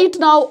 Right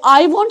now,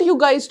 I want you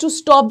guys to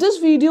stop this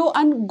video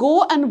and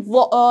go and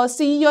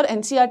see your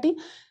NCERT.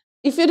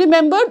 If you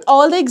remembered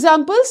all the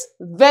examples,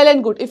 well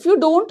and good. If you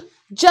don't,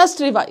 just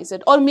revise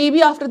it. Or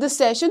maybe after this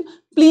session,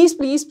 please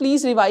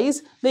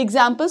revise the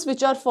examples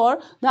which are for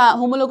the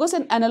homologous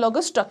and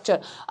analogous structure.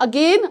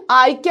 Again,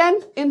 I can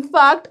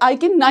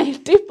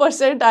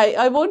 90%,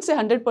 I won't say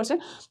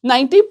 100%,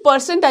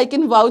 90% I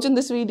can vouch in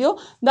this video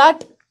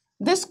that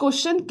this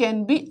question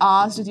can be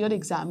asked in your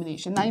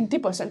examination.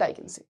 90% I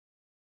can say.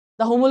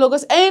 The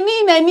homologous,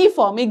 in any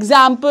form,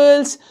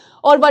 examples,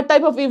 or what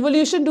type of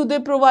evolution do they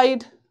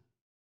provide.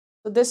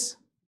 So this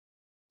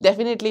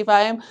definitely, if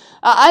I am,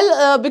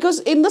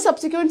 because in the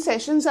subsequent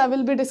sessions, I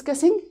will be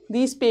discussing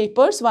these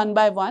papers one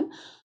by one.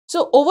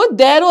 So over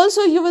there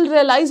also, you will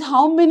realize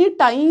how many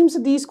times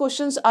these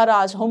questions are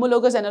asked.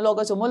 Homologous,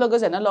 analogous,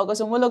 homologous, analogous,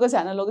 homologous,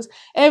 analogous.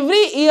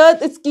 Every year,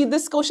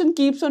 this question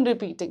keeps on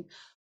repeating.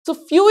 So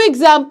few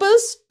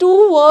examples,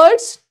 2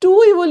 words,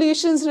 2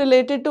 evolutions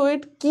related to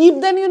it.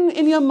 Keep them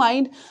in your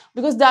mind,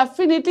 because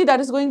definitely that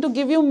is going to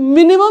give you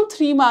minimum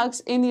 3 marks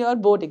in your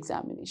board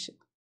examination.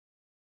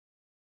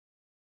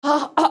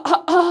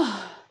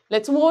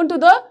 Let's move on to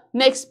the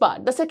next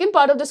part. The second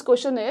part of this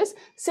question is,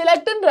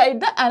 select and write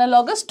the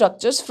analogous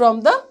structures from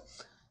the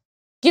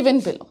given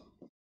below.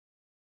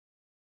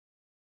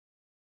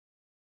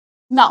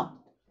 Now,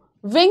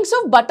 wings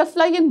of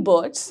butterfly and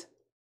birds,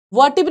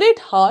 vertebrate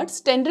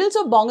hearts, tendrils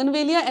of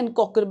bougainvillea and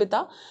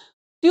cucurbita,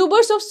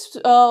 tubers of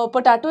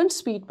potato and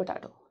sweet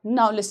potato.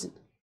 Now listen,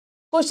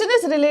 question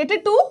is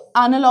related to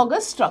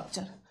analogous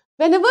structure.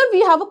 Whenever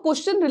we have a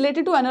question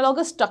related to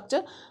analogous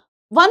structure,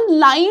 one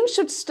line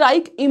should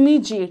strike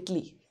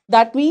immediately.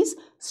 That means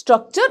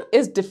structure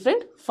is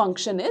different,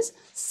 function is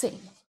same.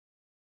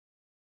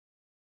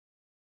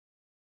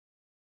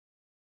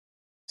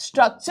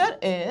 Structure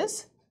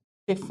is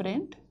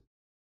different,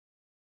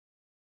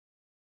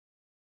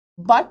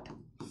 but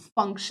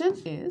function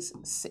is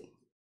same.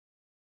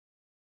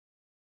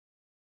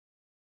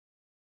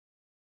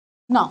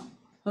 Now,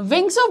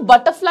 wings of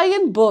butterfly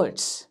and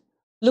birds.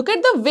 Look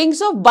at the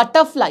wings of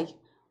butterfly.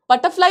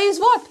 Butterfly is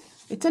what?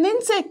 It's an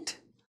insect.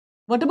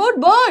 What about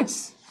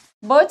birds?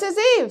 Birds is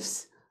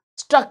aves.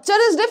 Structure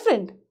is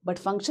different, but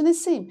function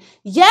is same.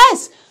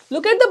 Yes,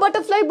 look at the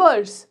butterfly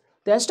birds.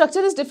 Their structure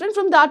is different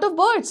from that of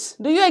birds.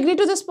 Do you agree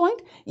to this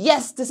point?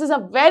 Yes, this is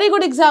a very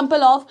good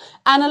example of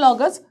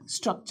analogous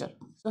structure.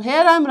 So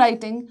here I am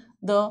writing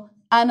the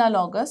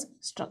analogous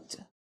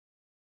structure.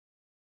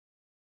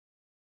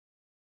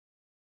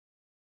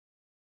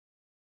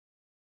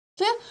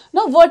 Clear?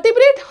 Now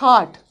vertebrate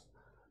heart.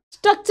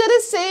 Structure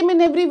is same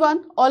in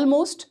everyone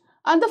almost,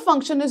 and the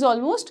function is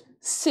almost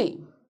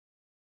same.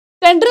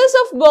 Tendrils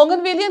of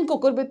bougainvillea and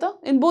cucurbita,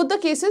 in both the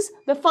cases,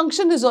 the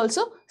function is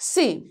also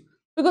same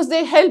because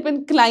they help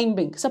in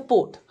climbing,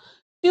 support.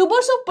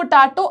 Tubers of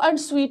potato and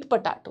sweet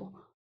potato.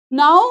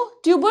 Now,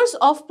 tubers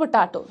of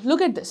potato,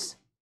 look at this.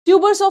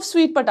 Tubers of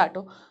sweet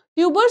potato.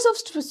 Tubers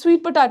of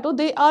sweet potato,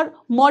 they are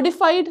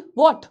modified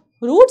what?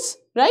 Roots,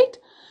 right?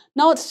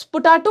 Now,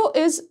 potato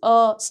is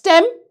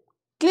stem,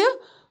 clear?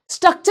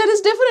 Structure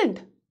is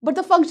different, but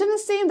the function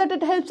is same, that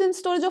it helps in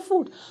storage of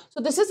food. So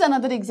this is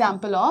another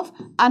example of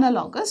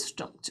analogous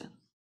structure.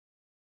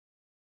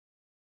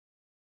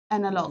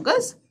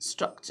 Analogous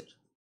structure.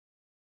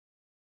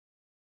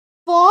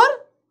 For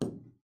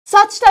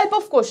such type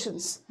of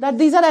questions, that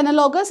these are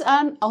analogous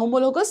and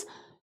homologous,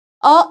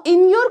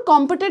 in your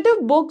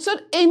competitive books or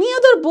any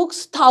other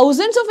books,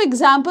 thousands of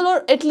examples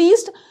or at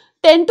least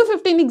 10 to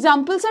 15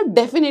 examples are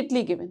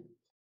definitely given.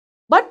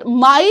 But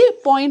my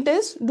point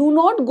is, do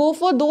not go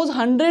for those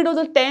 100 or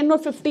the 10 or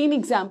 15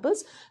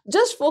 examples.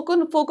 Just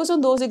focus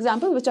on those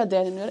examples which are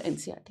there in your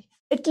NCERT.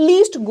 At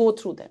least go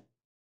through them.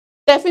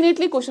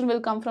 Definitely question will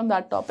come from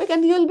that topic,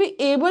 and you will be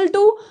able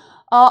to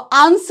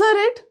answer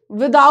it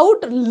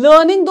without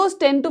learning those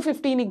 10 to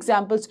 15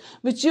 examples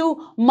which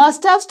you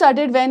must have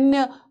studied when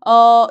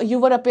you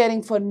were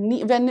appearing for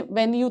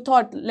when you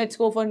thought let's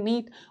go for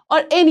NEET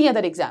or any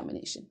other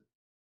examination.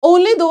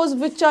 Only those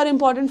which are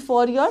important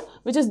for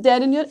which is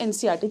there in your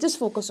NCERT. Just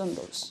focus on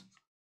those.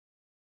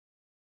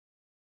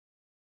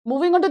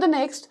 Moving on to the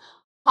next.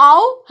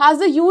 How has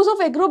the use of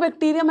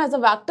agrobacterium as a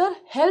vector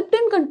helped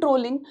in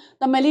controlling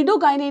the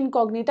Melidogyne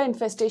incognita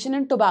infestation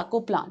in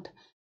tobacco plant?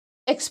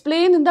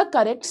 Explain in the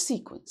correct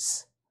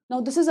sequence.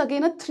 Now, this is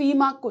again a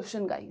 3-mark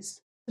question,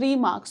 guys. 3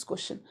 marks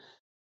question.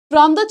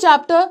 From the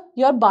chapter,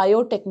 your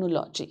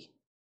biotechnology.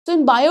 So,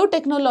 in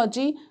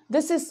biotechnology,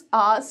 this is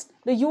asked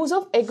the use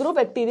of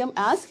agrobacterium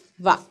as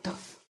vector.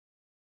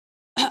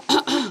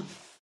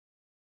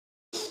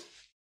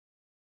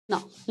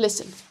 Now,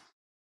 listen.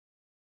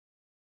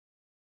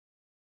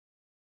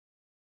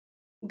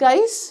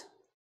 Guys,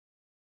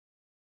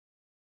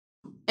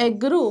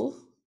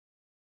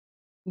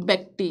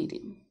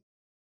 agrobacterium.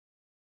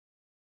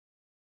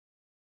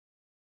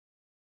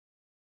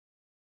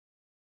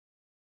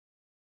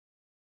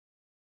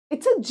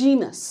 It's a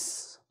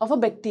genus of a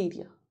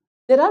bacteria.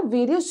 There are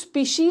various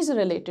species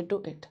related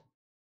to it.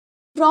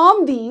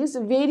 From these,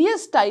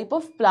 various type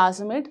of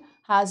plasmid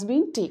has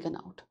been taken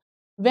out.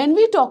 When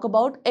we talk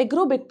about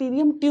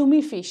Agrobacterium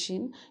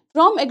tumefaciens,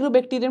 from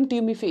Agrobacterium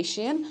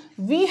tumefaciens,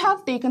 we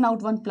have taken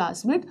out one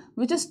plasmid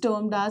which is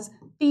termed as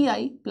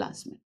TI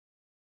plasmid.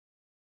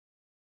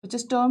 Which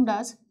is termed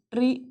as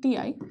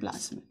TI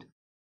plasmid.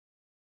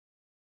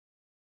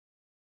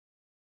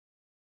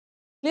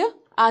 Clear?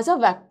 As a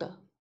vector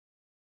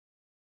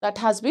that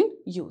has been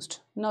used.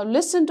 Now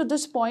listen to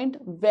this point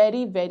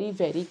very, very,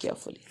 very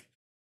carefully.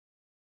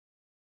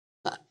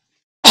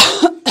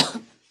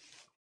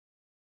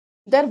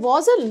 There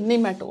was a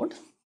nematode.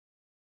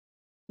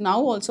 Now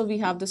also we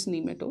have this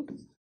nematode.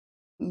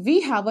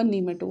 We have a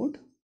nematode.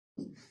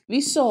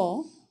 We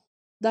saw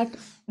that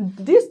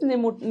this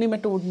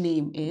nematode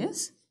name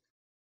is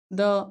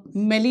the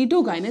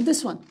Melidogyne.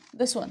 This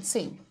one,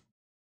 same.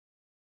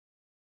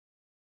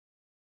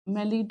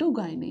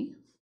 Melidogyne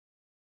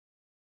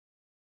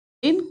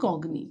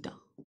incognita.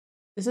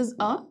 This is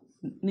a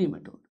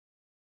nematode.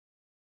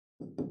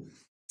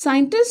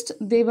 Scientists,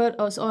 they were,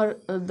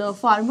 the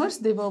farmers,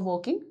 they were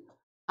working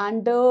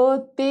and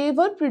they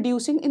were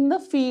producing in the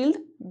field.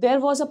 There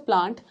was a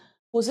plant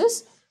which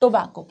is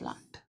tobacco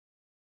plant.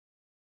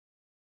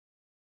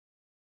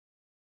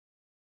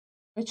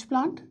 Which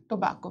plant?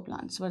 Tobacco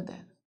plants were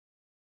there.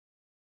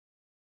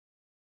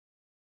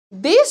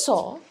 They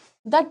saw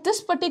that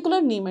this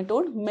particular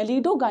nematode,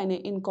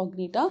 Melidogyne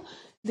incognita,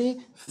 they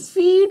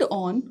feed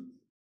on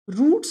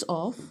roots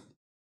of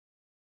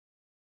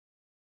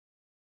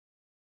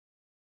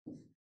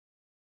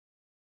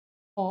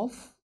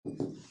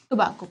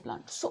tobacco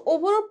plants. So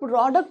overall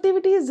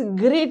productivity is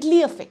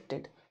greatly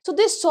affected. So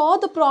they saw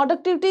the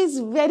productivity is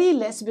very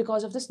less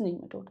because of this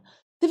nematode.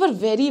 They were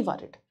very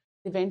worried.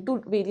 They went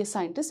to various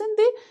scientists and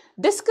they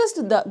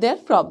discussed their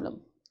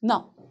problem.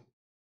 Now,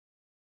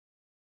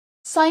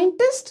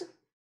 scientists,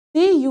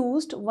 they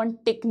used one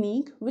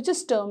technique which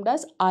is termed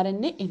as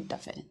RNA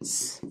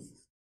interference.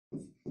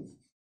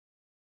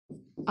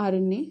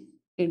 RNA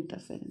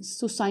interference.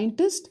 So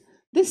scientists,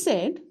 they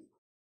said,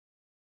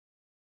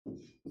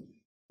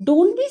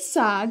 don't be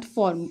sad,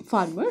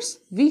 farmers.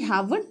 We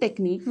have one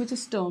technique which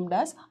is termed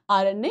as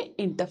RNA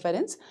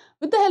interference.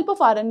 With the help of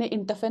RNA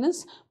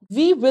interference,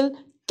 we will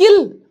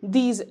kill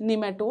these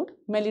nematode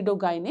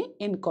Melidogyne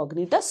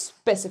incognita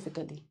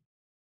specifically.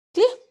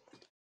 Clear?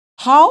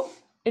 How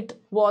it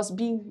was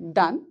being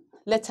done?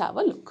 Let's have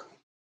a look.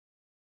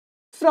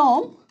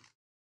 From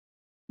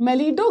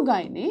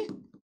Melidogyne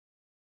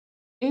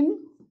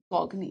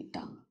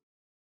incognita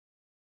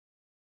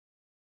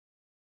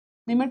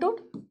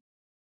nematode,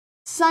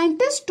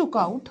 scientists took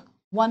out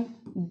one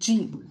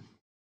gene.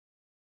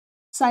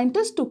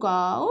 Scientists took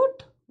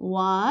out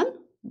one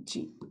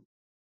gene.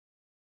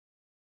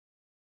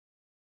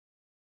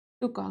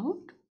 Took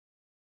out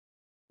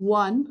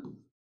one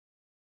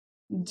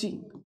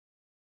gene.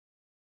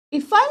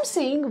 If I'm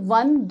saying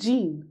one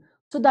gene,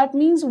 so that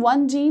means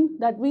one gene,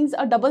 that means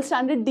a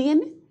double-stranded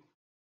DNA.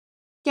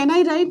 Can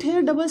I write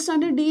here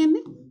double-stranded DNA?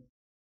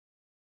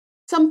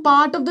 Some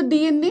part of the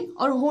DNA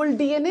or whole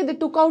DNA, they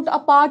took out a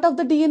part of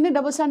the DNA,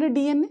 double-stranded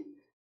DNA.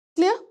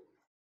 Clear?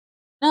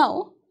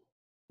 Now,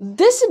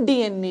 this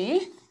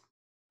DNA,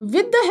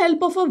 with the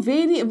help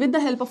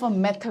of a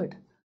method,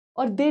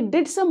 or they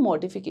did some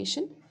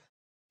modification,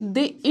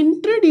 they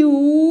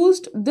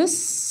introduced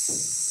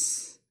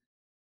this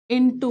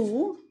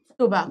into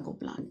tobacco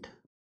plant.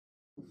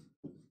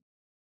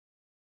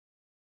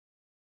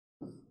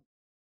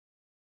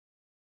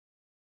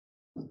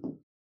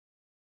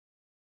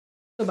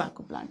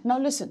 Tobacco plant. Now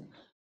listen,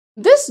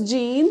 this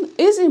gene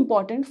is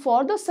important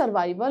for the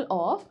survival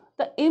of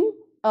the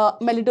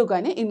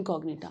Melidogyne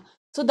incognita.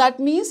 So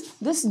that means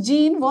this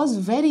gene was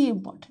very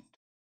important.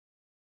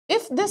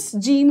 If this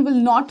gene will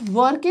not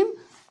work in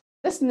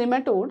this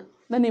nematode,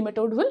 the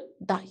nematode will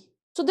die.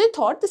 So they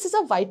thought this is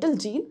a vital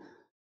gene.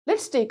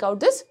 Let's take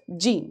out this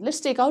gene. Let's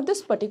take out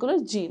this particular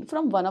gene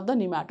from one of the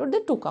nematode.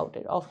 They took out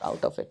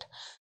of it.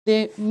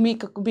 They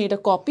made a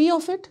copy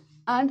of it,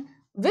 and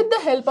with the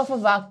help of a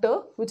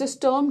vector which is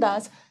termed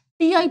as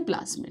TI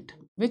plasmid.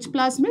 Which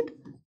plasmid?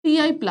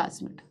 TI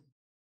plasmid.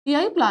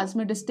 TI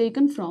plasmid is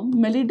taken from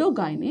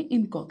Melidogyne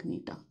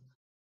incognita.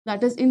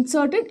 That is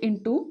inserted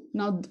into,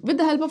 now with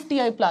the help of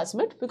TI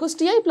plasmid, because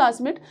TI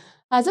plasmid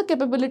has a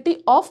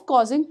capability of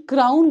causing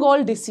crown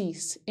gall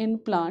disease in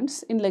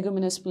plants, in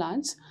leguminous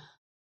plants,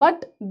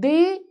 but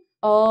they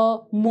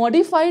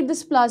modified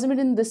this plasmid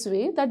in this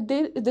way that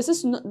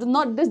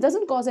this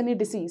doesn't cause any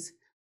disease.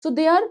 So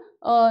they are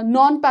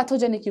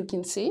non-pathogenic, you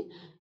can say.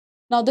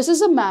 Now this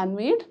is a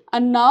man-made,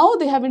 and now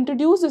they have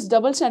introduced this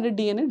double-stranded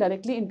DNA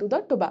directly into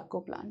the tobacco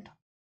plant.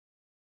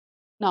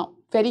 Now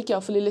very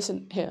carefully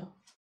listen here.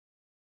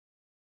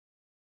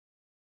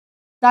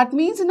 That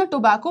means in a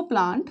tobacco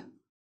plant,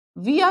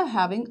 we are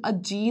having a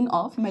gene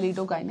of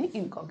Melidogyne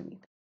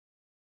incognita.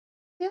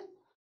 Yeah.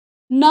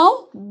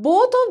 Now,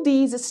 both of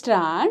these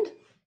strands,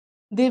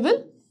 they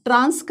will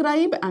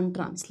transcribe and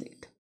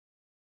translate.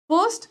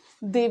 First,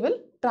 they will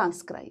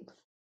transcribe.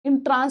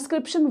 In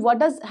transcription, what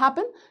does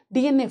happen?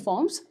 DNA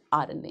forms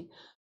RNA.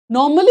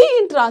 Normally,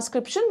 in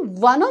transcription,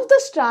 one of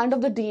the strands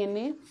of the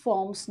DNA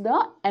forms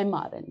the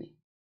mRNA.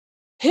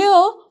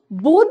 Here,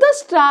 both the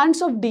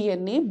strands of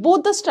DNA,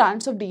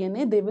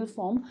 they will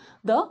form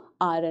the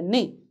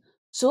RNA.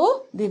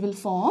 So, they will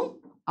form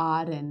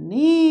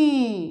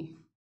RNA.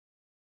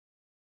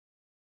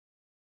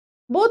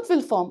 Both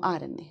will form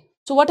RNA.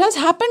 So, what has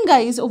happened,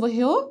 guys, over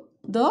here?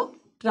 The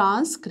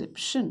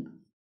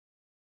transcription.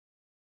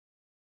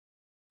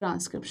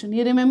 Transcription.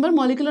 You remember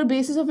molecular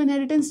basis of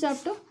inheritance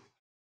chapter?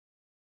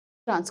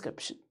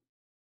 Transcription.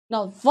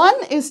 Now,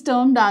 one is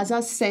termed as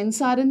a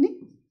sense RNA.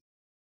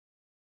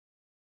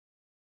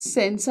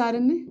 Sense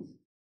RNA.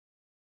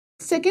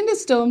 Second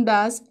is termed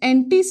as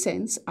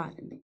antisense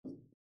RNA.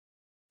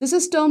 This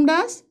is termed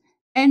as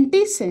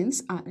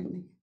antisense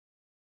RNA.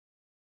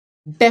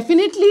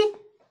 Definitely,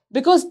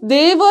 because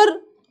they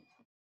were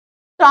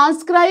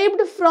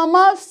transcribed from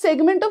a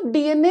segment of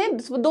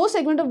DNA, those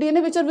segments of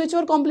DNA which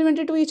were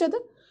complementary to each other.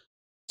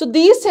 So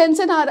these sense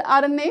and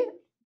RNA,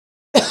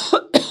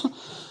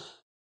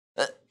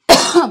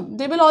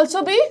 they will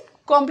also be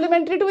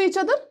complementary to each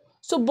other.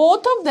 So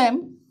both of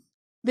them,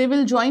 they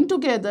will join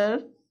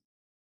together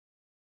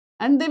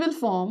and they will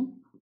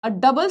form a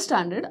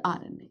double-stranded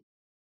RNA.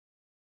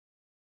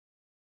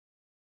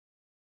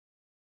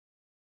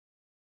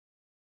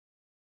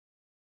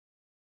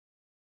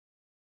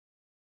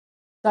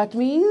 That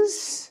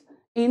means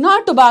in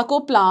our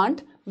tobacco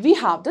plant, we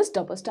have this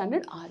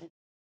double-stranded RNA.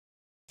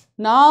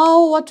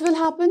 Now what will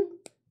happen?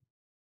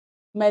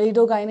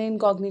 Melidogyne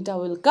incognita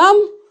will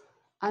come,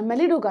 and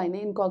Melidogyne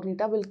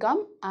incognita will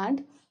come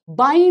and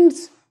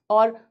binds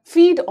or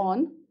feed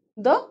on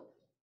the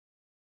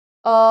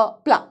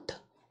plant.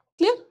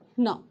 Clear?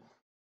 Now,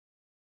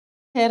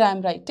 here I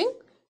am writing.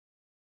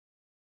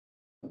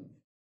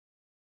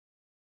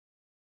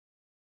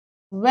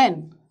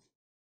 When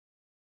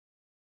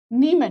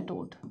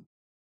nematode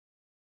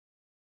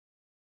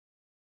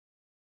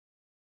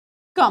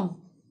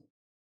come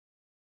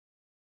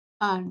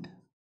and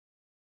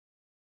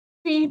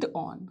feed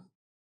on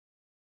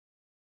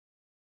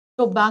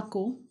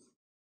tobacco,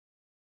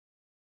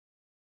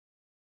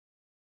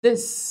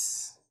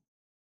 this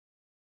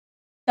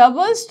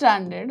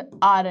double-stranded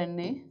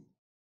RNA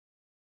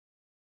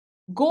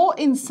go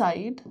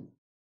inside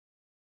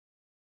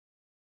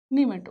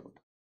nematode.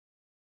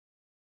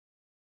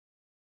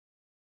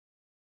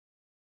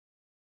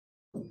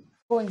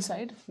 Go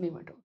inside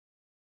nematode.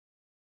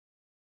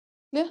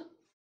 Clear?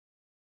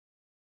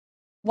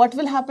 What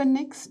will happen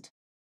next?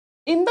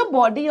 In the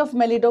body of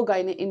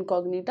Melidogyne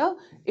incognita,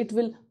 it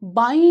will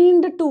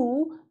bind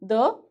to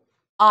the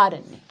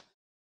RNA.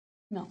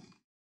 Now,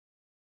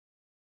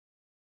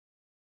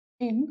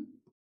 in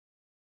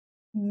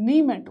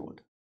nematode,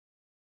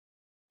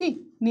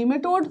 see,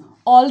 nematode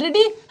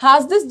already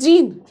has this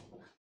gene.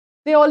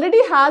 They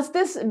already has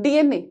this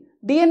DNA.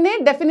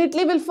 DNA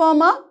definitely will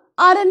form a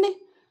RNA.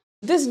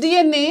 This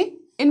DNA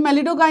in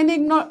Melidogyne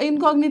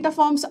incognita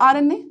forms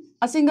RNA,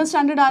 a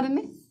single-stranded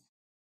RNA.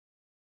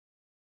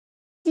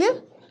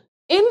 Clear?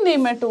 In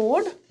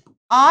nematode,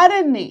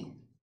 RNA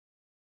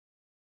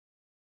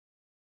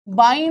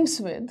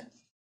binds with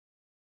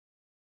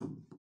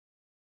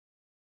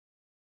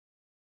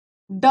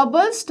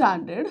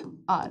double-stranded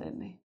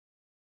RNA.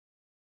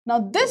 Now,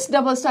 this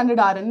double-stranded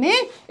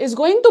RNA is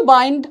going to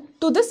bind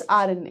to this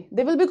RNA.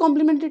 They will be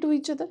complementary to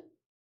each other.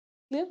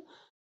 Clear?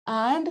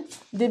 And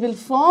they will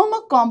form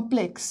a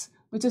complex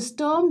which is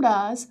termed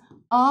as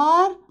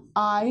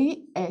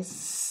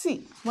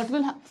RISC. What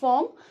will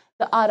form?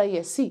 The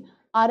RISC.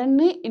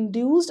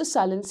 RNA-induced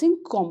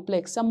silencing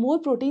complex. Some more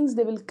proteins,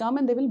 they will come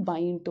and they will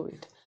bind to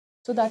it.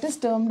 So that is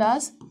termed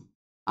as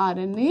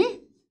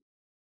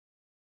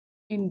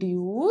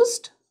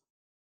RNA-induced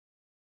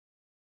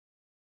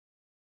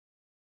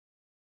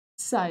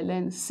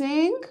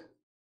silencing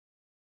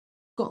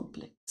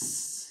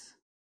complex.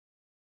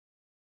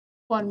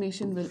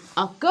 Formation will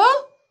occur,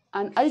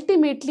 and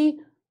ultimately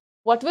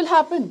what will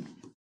happen?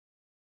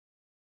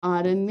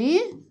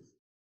 RNA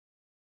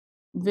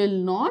will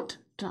not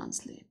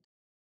translate.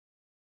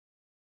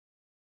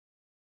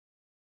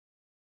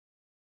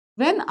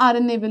 When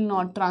RNA will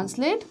not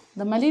translate,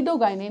 the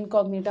Malidogyna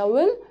incognita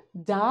will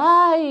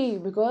die,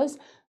 because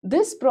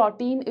this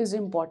protein is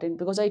important,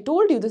 because I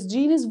told you this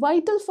gene is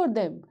vital for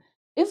them.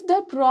 If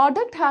the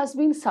product has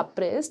been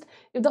suppressed,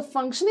 if the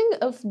functioning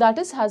of that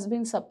has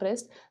been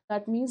suppressed,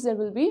 that means there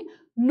will be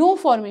no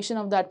formation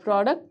of that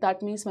product.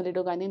 That means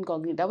Malidogyna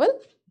incognita will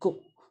go.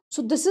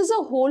 So this is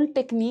a whole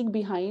technique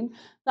behind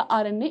the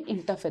RNA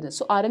interference.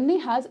 So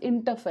RNA has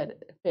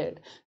interfered.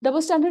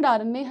 Double stranded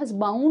RNA has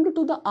bound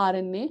to the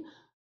RNA,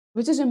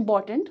 which is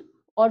important,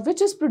 or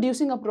which is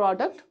producing a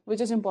product which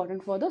is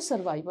important for the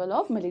survival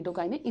of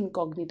Malidogyna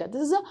incognita.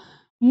 This is the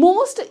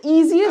most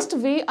easiest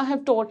way I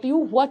have taught you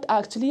what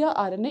actually a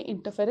RNA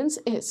interference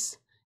is.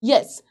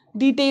 Yes,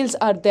 details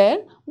are there,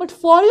 but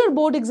for your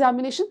board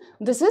examination,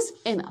 this is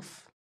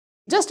enough.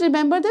 Just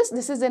remember this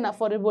is enough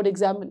for your board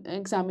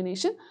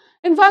examination.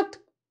 In fact,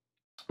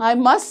 I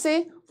must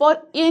say,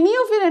 for any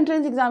of your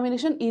entrance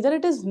examination, either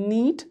it is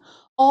NEET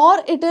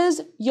or it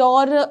is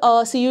your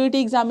CUET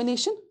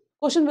examination,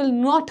 question will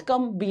not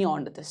come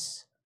beyond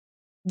this.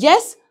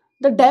 Yes,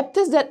 the depth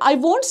is there. I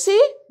won't say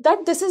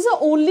that this is the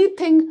only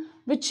thing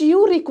which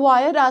you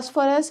require as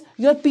far as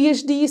your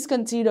PhD is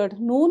considered.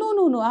 No, no,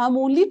 no, no. I am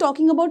only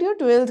talking about your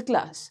 12th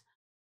class.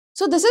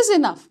 So this is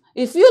enough.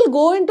 If you will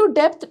go into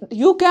depth,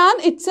 you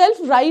can itself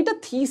write a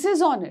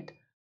thesis on it.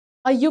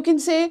 You can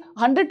say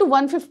 100 to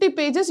 150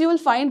 pages you will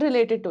find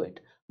related to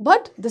it.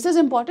 But this is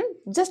important.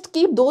 Just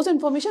keep those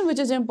information which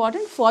is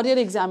important for your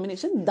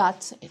examination.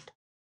 That's it.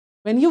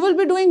 When you will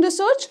be doing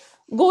research,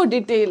 go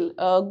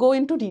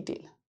into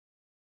detail.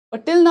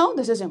 But till now,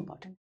 this is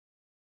important.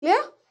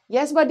 Clear?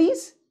 Yes,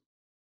 buddies?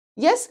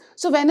 Yes.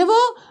 So whenever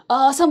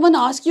someone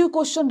asks you a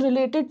question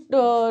related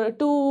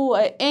to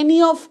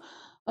any of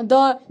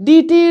the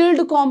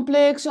detailed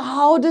complex,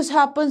 how this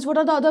happens, what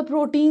are the other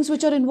proteins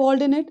which are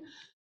involved in it,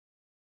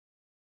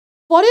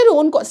 for your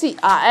own, see,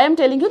 I am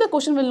telling you the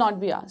question will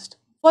not be asked.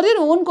 For your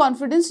own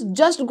confidence,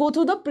 just go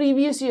through the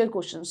previous year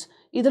questions.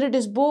 Either it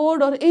is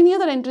board or any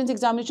other entrance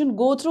examination,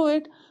 go through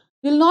it.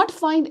 You will not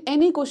find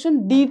any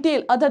question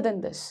detail other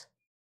than this.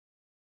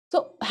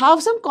 So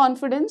have some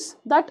confidence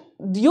that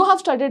you have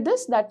studied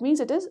this. That means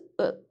it is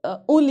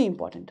only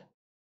important.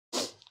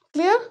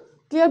 Clear?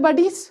 Clear,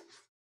 buddies?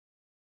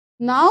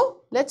 Now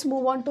let's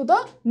move on to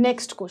the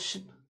next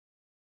question.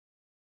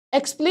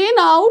 Explain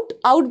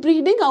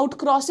outbreeding,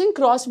 outcrossing,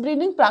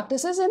 crossbreeding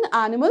practices in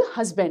animal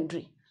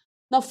husbandry.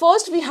 Now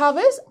first we have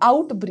is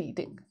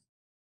outbreeding.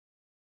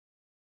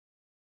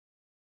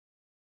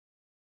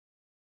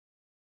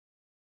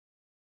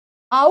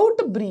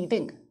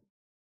 Outbreeding.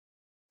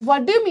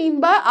 What do you mean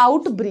by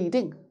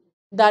outbreeding?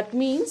 That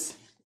means,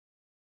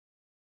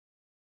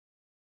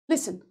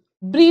 listen,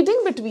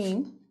 breeding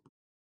between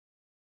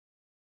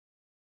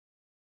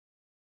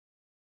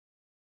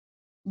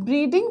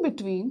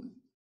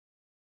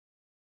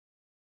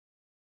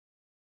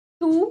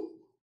two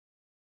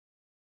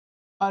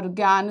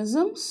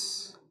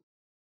organisms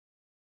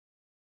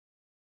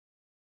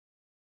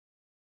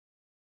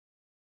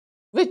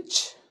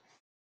which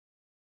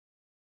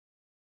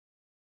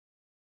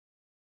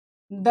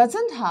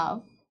doesn't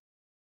have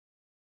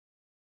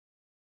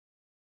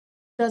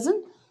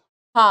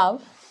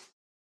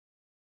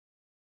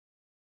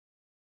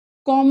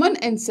common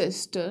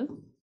ancestor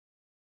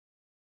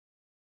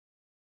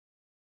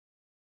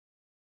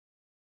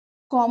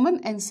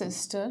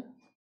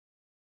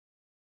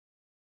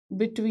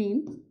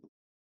between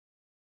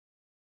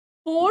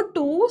 4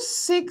 to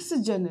 6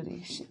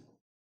 generation.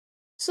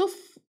 So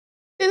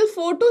till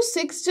 4 to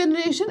 6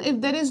 generation,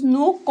 if there is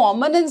no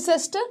common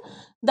ancestor,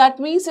 that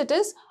means it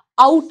is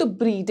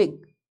outbreeding,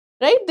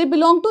 right? They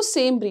belong to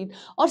same breed,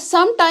 or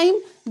sometime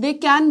they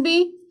can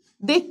be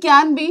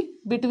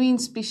between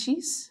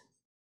species,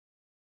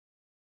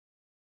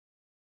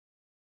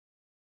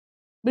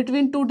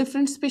 between two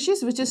different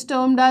species, which is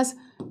termed as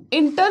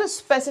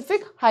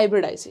interspecific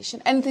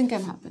hybridization. Anything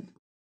can happen.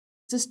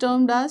 This is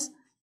termed as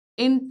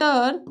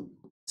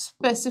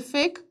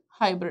interspecific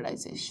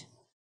hybridization.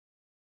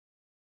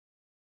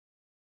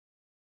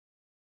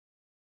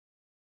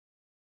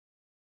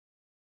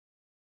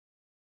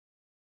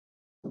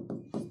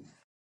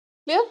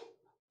 Clear?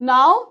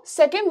 Now,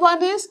 second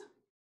one is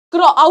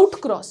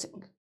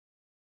outcrossing.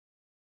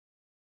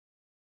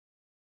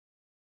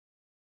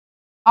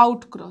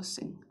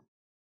 Outcrossing.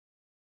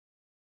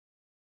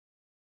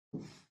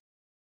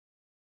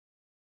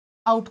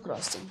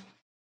 Outcrossing.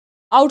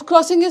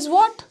 Outcrossing is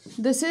what?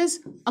 This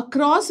is a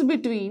cross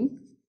between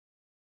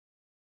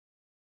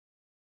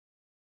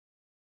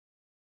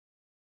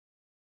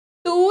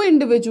two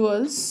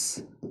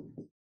individuals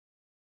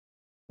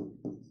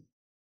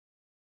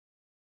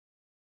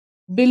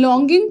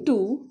belonging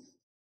to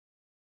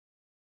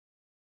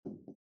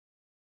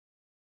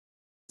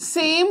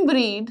same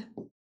breed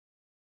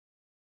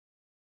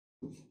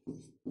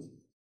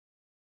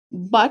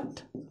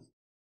but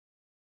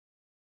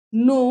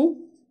no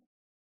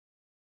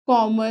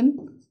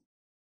common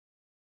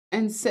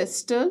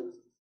ancestor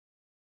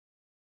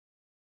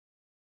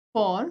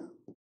for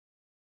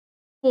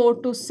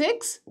 4 to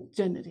 6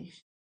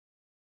 generations.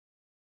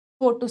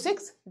 4 to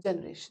 6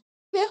 generations.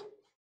 Clear?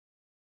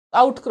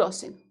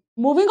 Outcrossing.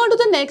 Moving on to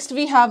the next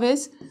we have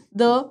is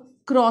the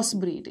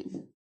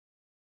crossbreeding.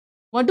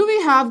 What do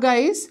we have,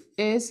 guys?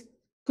 Is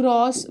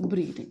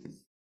crossbreeding.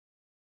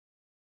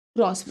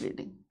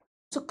 Crossbreeding.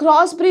 So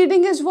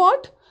crossbreeding is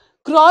what?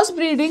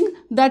 Crossbreeding,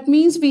 that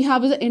means we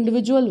have the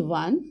individual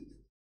one,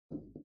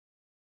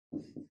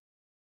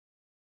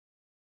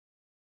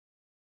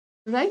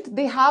 right?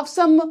 They have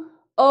some,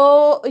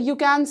 you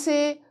can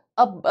say,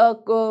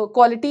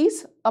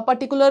 qualities, a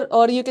particular,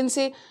 or you can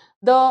say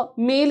the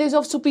male is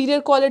of superior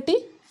quality,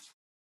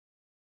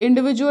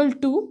 individual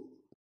 2.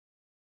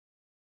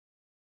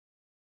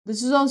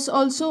 This is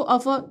also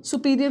of a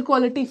superior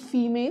quality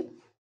female.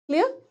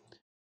 Clear?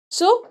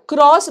 So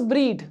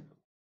crossbreed.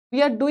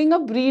 We are doing a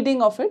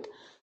breeding of it.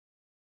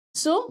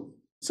 So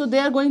they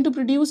are going to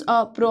produce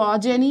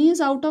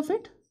progenies out of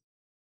it,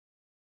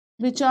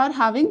 which are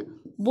having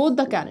both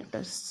the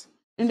characters.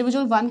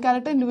 Individual 1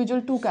 character,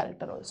 individual 2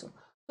 character also.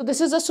 So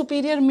this is a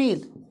superior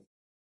male.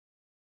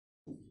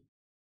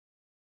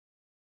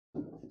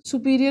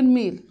 Superior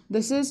male.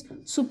 This is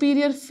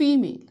superior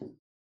female.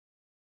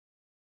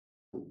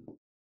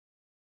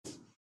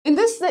 In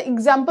this the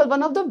example,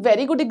 one of the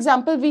very good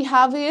example we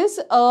have is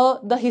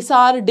the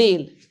Hisar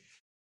Dale.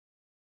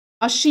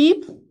 A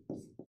sheep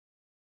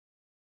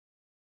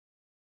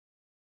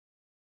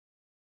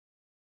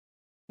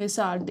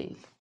Hisar Dale.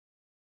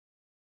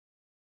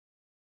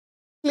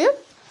 Clear?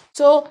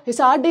 So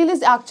Hisar Dale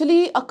is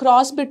actually a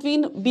cross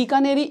between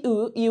Bikaneri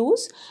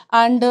ewes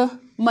and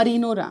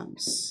Merino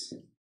rams.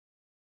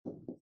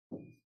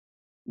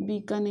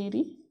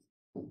 Bikaneri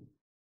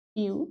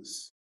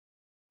ewes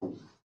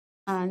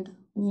and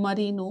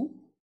Merino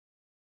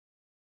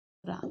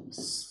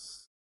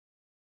rams.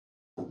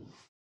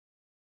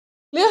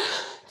 Clear?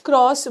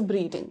 Cross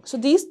breeding. So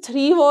these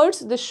 3 words,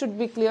 this should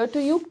be clear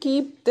to you.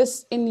 Keep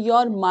this in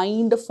your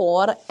mind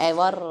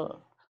forever.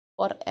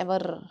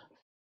 Forever.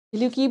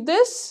 Will you keep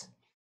this?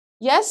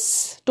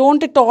 Yes.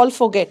 Don't at all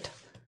forget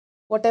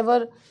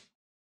whatever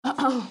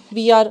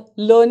we are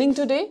learning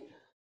today.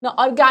 Now,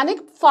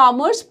 organic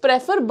farmers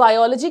prefer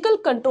biological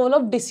control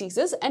of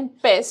diseases and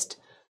pests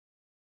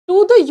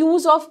to the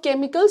use of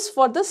chemicals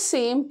for the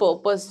same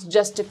purpose.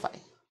 Justify.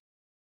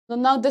 So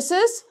now this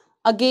is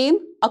again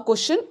a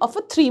question of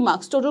a 3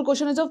 marks. Total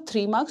question is of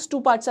 3 marks.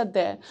 2 parts are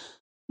there.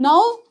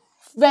 Now,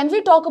 when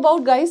we talk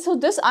about, guys, so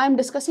this I am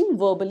discussing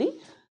verbally.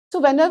 So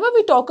whenever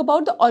we talk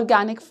about the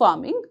organic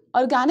farming,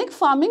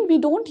 we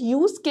don't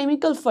use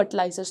chemical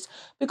fertilizers,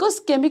 because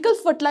chemical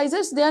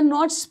fertilizers, they are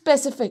not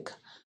specific.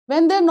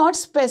 When they are not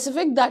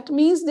specific, that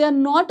means they are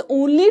not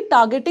only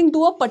targeting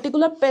to a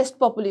particular pest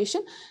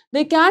population,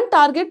 they can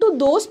target to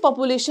those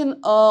population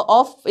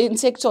of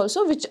insects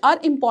also, which are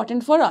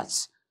important for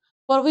us,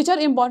 or which are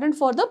important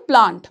for the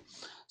plant.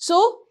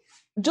 So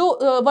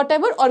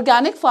whatever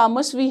organic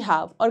farmers we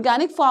have,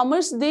 organic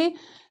farmers, they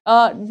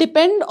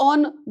depend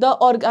on the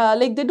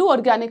like they do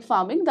organic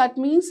farming. That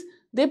means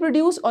they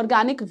produce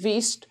organic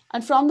waste,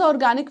 and from the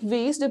organic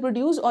waste they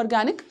produce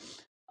organic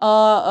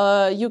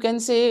you can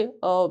say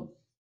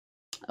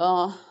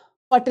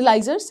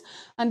fertilizers,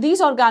 and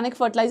these organic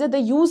fertilizers they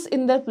use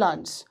in their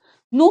plants.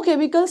 No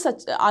chemicals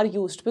such are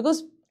used,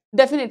 because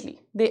definitely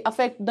they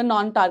affect the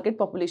non-target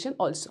population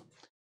also.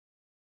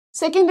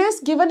 Second is,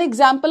 give an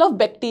example of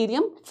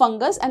bacterium,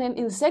 fungus and an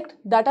insect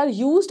that are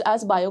used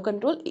as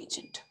biocontrol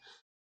agent.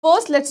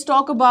 First, let's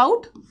talk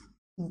about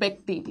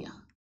bacteria.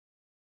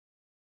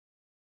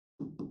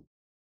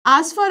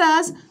 As far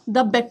as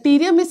the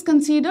bacterium is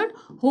considered,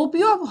 hope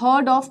you have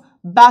heard of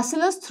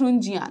Bacillus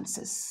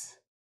thuringiensis.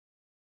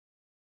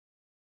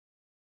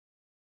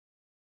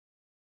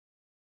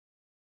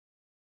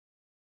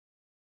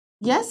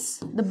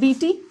 Yes, the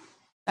BT,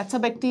 that's a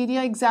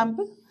bacteria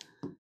example.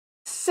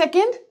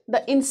 Second,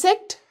 the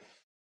insect.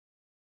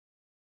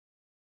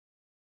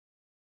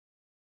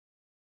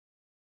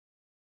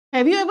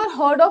 Have you ever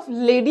heard of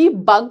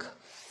ladybug?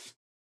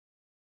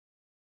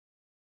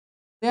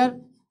 They are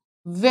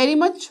very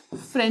much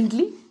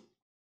friendly.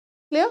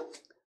 Clear?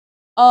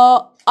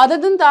 Other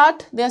than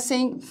that, they are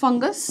saying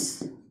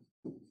fungus.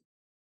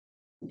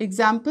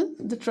 Example,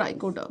 the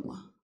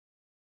trichoderma.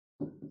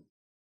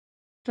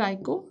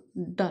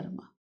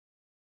 Trichoderma.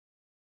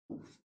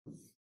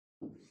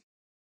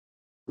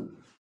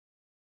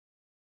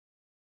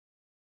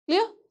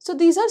 Clear? So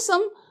these are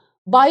some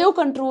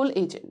biocontrol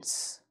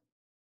agents,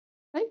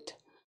 right?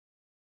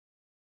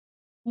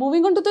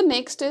 Moving on to the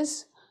next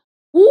is,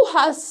 who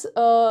has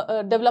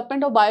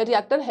development of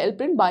bioreactor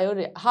helped in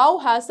how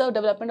has the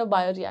development of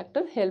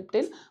bioreactor helped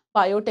in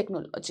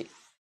biotechnology?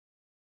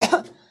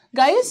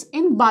 Guys,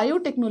 in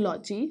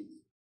biotechnology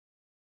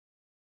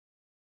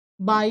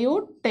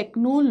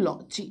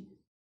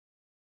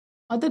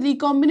or the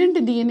recombinant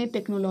DNA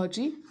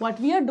technology, what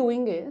we are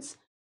doing is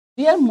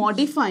we are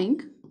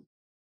modifying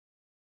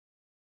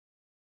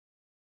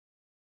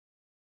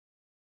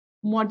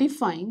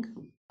modifying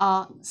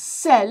a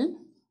cell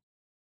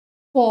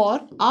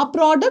for a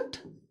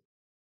product.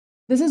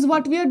 This is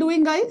what we are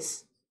doing,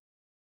 guys,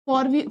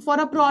 for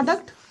a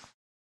product.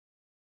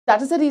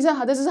 That is the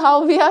reason, this is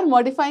how we are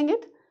modifying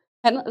it,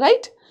 and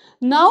right?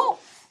 Now,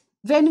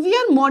 when we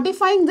are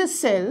modifying this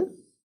cell,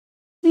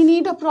 we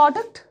need a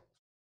product.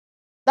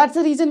 That's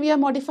the reason we are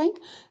modifying.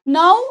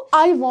 Now,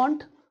 I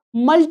want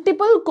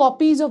multiple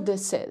copies of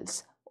these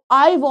cells.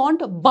 I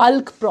want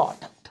bulk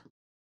product.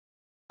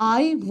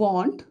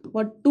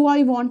 What do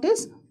I want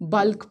is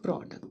bulk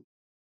product.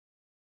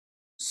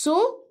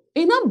 So,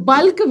 in a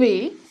bulk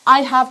way,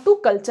 I have to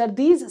culture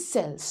these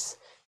cells.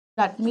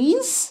 That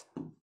means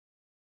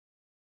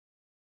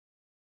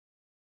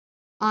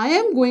I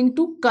am going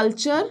to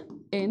culture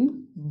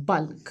in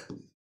bulk.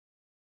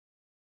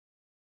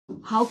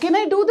 How can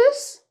I do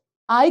this?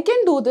 I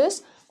can do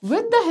this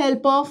with the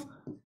help of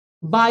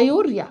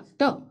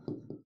bioreactor.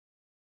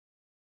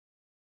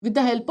 With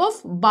the help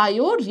of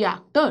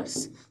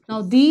bioreactors.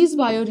 Now, these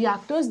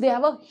bioreactors, they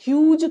have a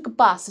huge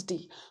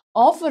capacity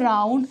of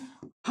around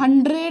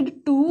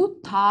 100 to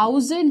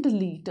 1000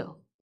 liter.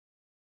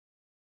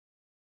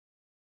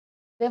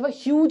 They have a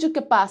huge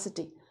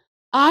capacity.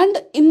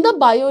 And in the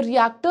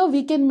bioreactor,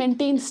 we can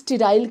maintain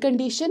sterile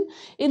condition.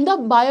 In the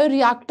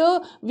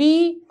bioreactor,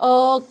 we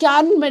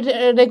can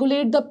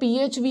regulate the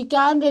pH, we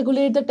can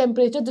regulate the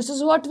temperature. This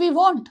is what we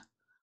want.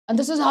 And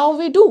this is how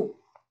we do.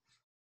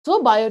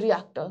 So,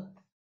 bioreactor.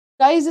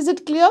 Guys, is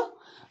it clear?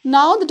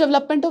 Now, the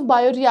development of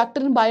bioreactor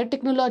and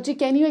biotechnology,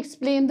 can you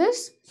explain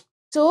this?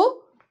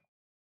 So,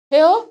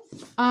 here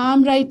I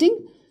am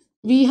writing,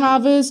 we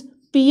have is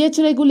pH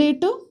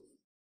regulator.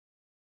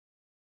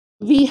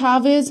 We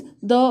have is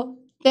the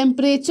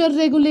temperature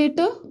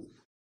regulator.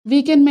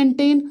 We can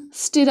maintain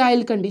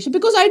sterile condition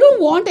because I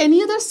don't want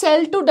any other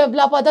cell to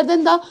develop other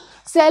than the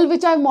cell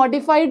which I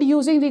modified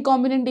using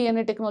recombinant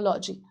DNA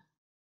technology.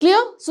 Clear?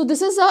 So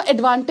this is the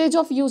advantage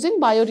of using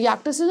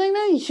bioreactors in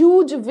a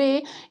huge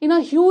way, in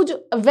a huge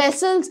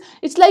vessels.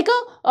 It's like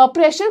a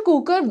pressure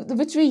cooker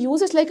which we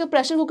use. It's like a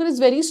pressure cooker is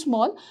very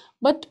small,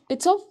 but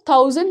it's a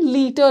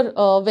 1000-liter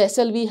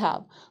vessel we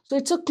have. So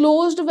it's a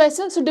closed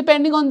vessel. So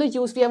depending on the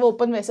use, we have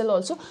open vessel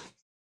also.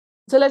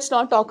 So let's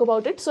not talk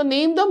about it. So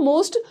name the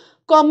most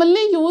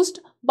commonly used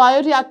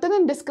bioreactor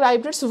and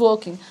describe its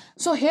working.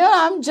 So here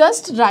I am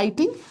just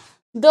writing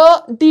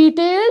the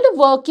detailed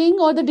working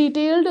or the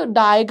detailed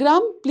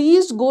diagram.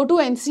 Please go to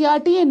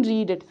NCERT and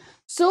read it.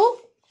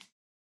 So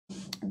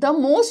the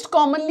most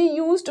commonly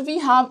used we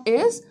have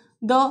is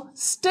the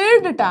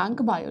stirred tank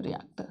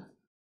bioreactor.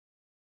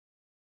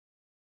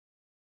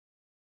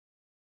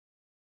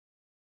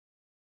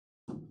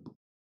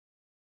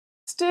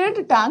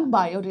 Stirred tank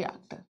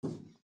bioreactor.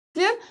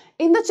 Clear?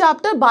 In the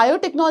chapter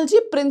biotechnology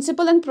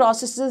principle and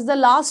processes, the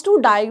last two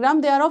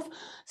diagrams, they are of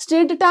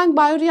stirred tank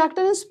bioreactor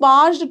and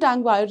sparged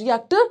tank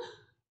bioreactor.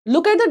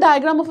 Look at the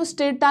diagram of a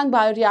stirred tank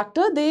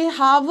bioreactor. They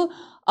have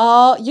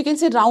you can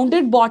say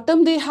rounded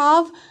bottom. They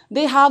have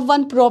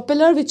one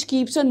propeller which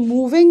keeps on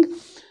moving,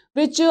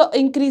 which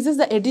increases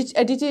the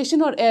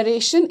agitation or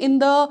aeration in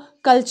the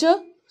culture.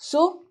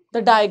 So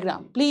the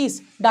diagram,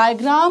 please,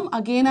 diagram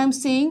again I am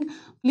saying,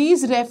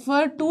 please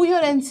refer to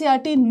your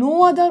NCERT,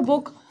 no other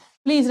book.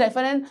 Please refer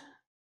and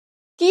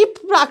keep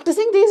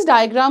practicing these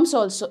diagrams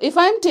also. If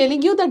I am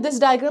telling you that this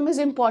diagram is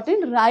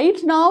important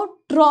right now,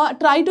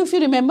 try to, if you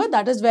remember,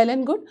 that is well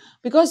and good,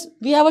 because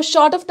we have a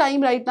short of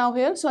time right now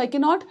here. So I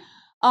cannot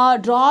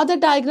draw the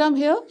diagram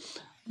here.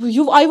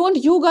 I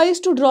want you guys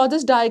to draw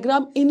this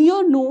diagram in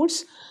your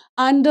notes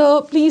and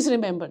please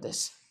remember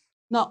this.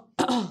 Now,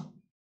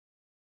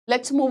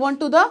 let's move on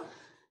to the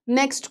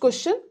next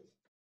question.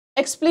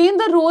 Explain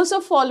the roles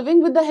of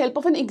following with the help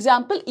of an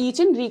example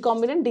each in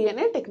recombinant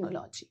DNA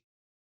technology.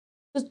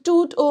 The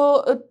two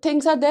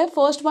things are there.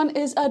 First one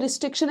is a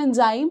restriction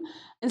enzyme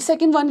and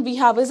second one we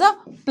have is a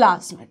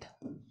plasmid.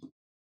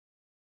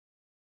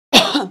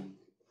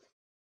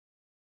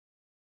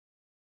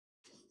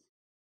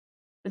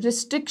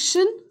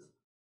 Restriction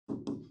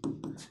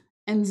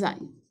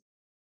enzyme.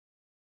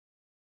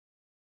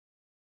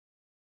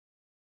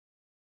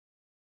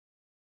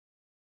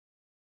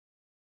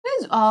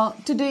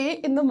 Today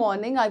in the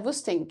morning I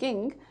was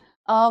thinking,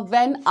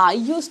 when I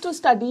used to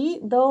study,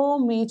 the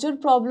major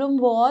problem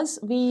was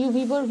we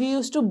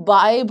used to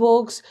buy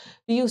books,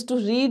 we used to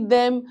read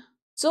them.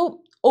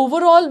 So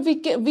overall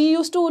we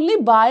used to only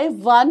buy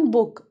one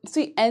book.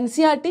 See,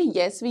 NCERT,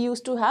 yes, we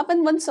used to have,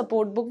 and one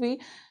support book we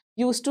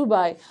used to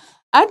buy.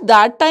 At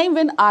that time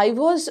when I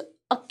was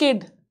a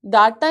kid,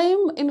 that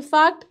time in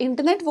fact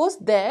internet was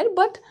there,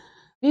 but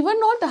we were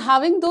not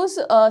having those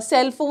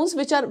cell phones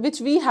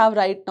which we have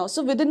right now.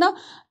 So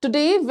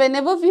today,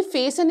 whenever we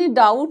face any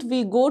doubt,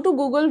 we go to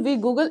Google, we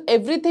Google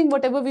everything,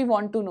 whatever we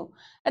want to know.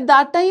 At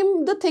that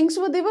time, the things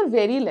they were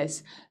very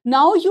less.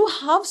 Now you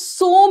have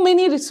so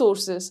many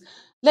resources.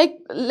 Like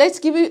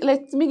let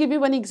me give you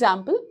one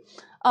example.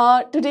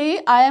 Today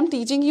I am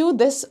teaching you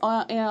this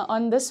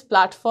on this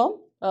platform,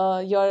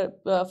 your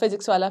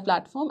Physics Wallah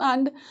platform,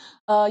 and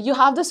you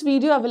have this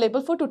video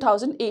available for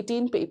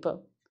 2018 paper.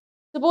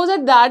 Suppose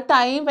at that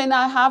time when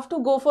I have to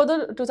go for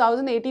the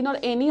 2018 or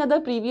any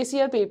other previous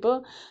year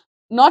paper,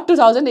 not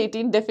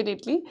 2018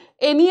 definitely,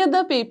 any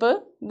other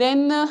paper,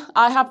 then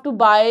I have to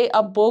buy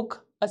a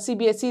book, a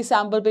CBSE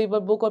sample paper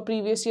book or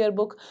previous year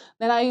book.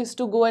 Then I used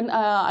to go and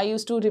I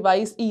used to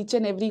revise each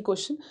and every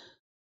question.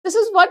 This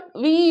is what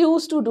we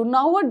used to do.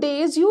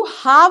 Nowadays you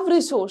have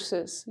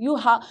resources, you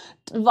have,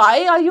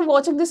 why are you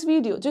watching this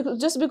video?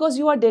 Just because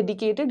you are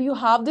dedicated, you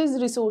have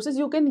these resources,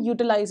 you can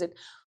utilize it.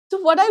 So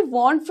what I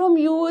want from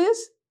you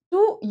is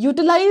to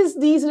utilize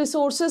these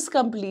resources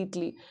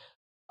completely.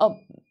 uh,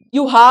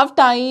 you have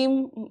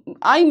time.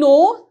 I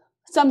know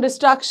some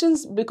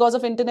distractions because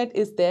of internet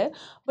is there,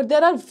 but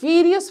there are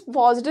various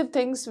positive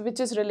things which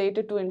is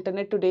related to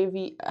internet today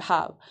we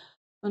have.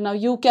 Now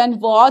you can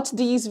watch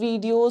these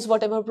videos,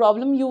 whatever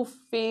problem you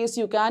face,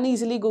 you can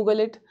easily Google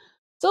it.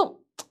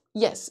 So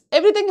yes,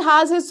 everything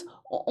has its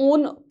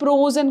own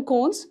pros and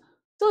cons.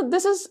 So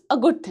this is a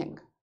good thing.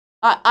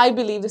 I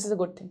believe this is a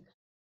good thing.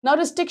 Now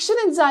restriction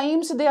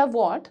enzymes, they are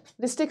what?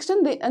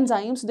 Restriction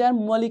enzymes, they are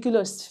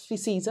molecular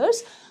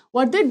seizers.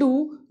 What they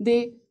do,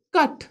 they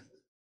cut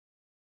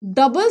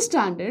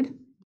double-stranded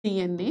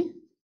DNA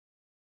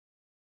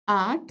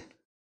at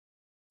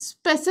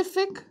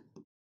specific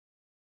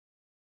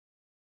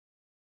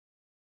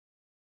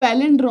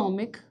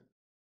palindromic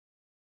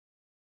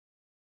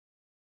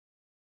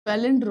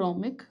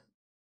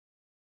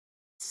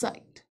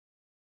site.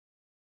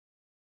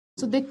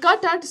 So they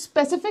cut at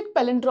specific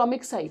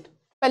palindromic site.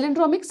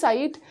 Palindromic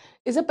site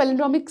is a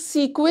palindromic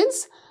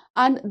sequence,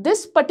 and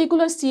this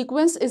particular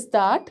sequence is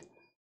that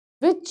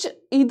which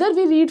either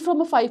we read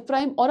from a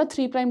 5' or a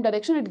 3'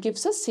 direction, it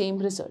gives the same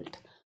result.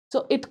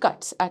 So it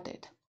cuts at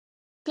it.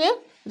 Clear?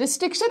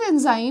 Restriction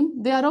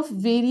enzyme, they are of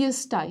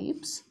various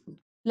types.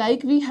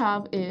 Like we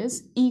have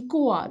is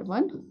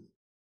EcoR1,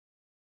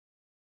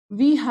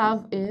 we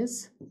have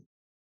is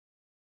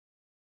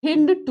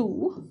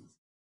HIND2,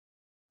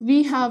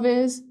 we have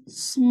is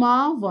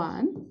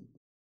SMA1,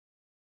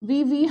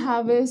 we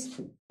have is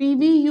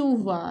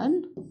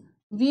PVU1,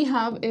 we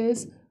have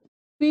is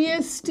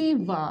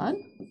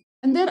PST1,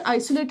 and they're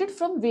isolated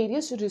from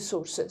various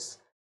resources.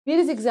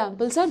 Various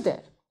examples are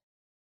there.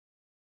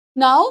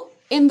 Now,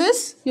 in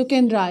this, you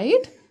can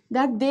write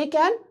that they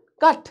can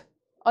cut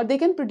or they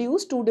can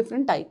produce two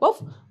different type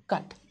of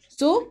cut.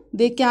 So,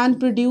 they can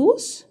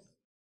produce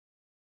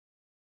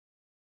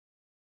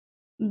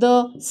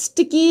the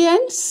sticky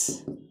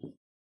ends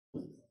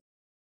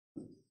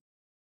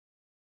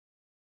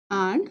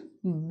and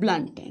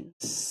blunt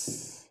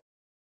ends.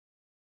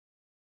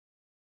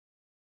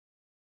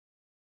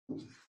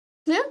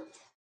 Clear?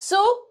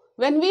 So,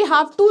 when we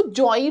have to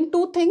join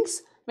two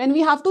things, when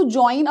we have to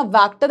join a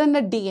vector and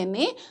a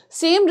DNA,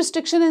 same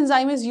restriction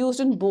enzyme is used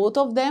in both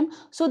of them,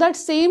 so that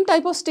same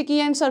type of sticky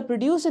ends are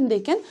produced and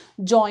they can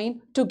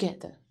join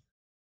together.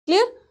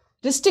 Clear?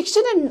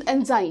 Restriction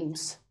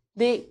enzymes,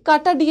 they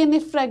cut a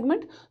DNA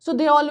fragment, so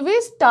they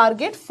always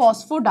target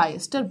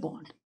phosphodiester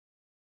bond.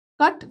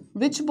 Cut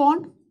which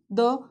bond?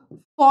 The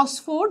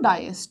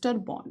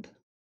phosphodiester bond.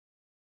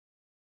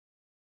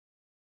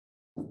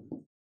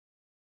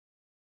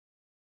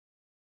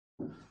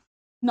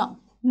 Now,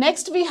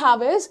 next we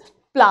have is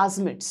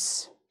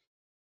plasmids.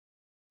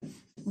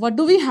 What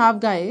do we have,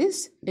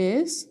 guys?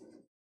 Is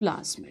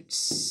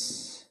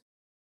plasmids.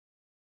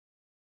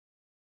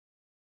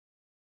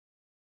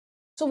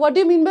 So, what do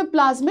you mean by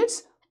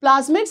plasmids?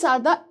 Plasmids are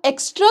the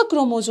extra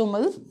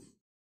chromosomal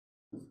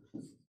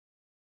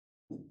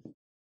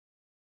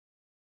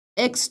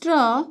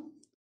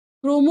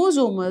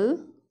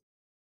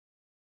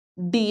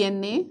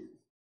DNA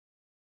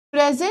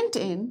present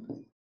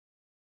in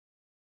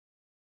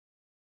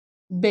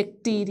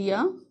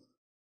bacteria,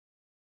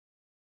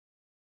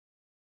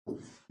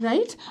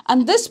 right?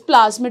 And this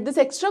plasmid, this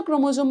extra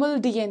chromosomal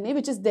DNA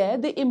which is there,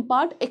 they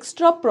impart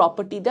extra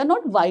property. They are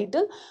not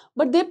vital,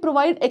 but they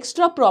provide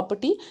extra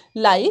property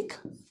like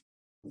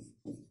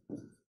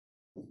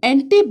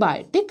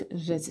antibiotic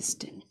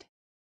resistant.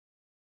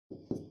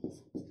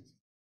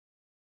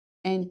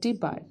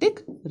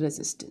 Antibiotic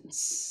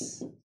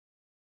resistance.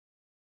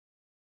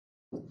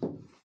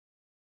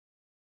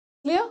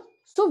 Clear?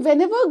 So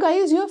whenever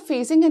guys you are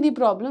facing any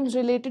problems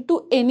related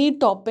to any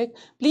topic,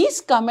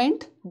 please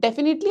comment.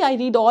 Definitely I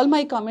read all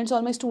my comments,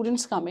 all my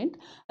students comment.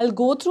 I'll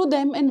go through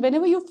them, and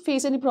whenever you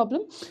face any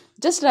problem,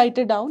 just write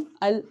it down.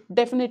 I'll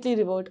definitely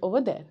revert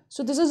over there.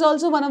 So this is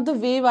also one of the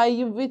way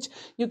which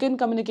you can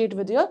communicate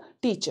with your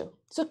teacher.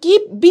 So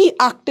be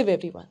active,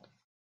 everyone.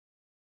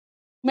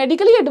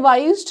 Medically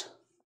advised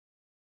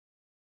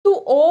to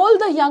all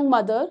the young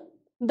mother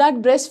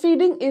that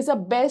breastfeeding is a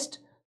best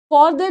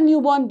for their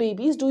newborn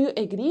babies. Do you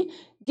agree?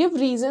 Give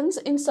reasons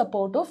in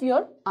support of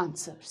your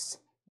answers.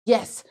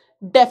 Yes,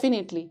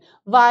 definitely.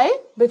 Why?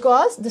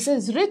 Because this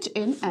is rich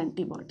in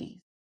antibodies.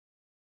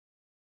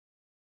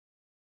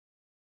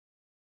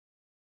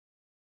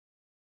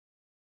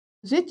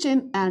 Rich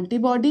in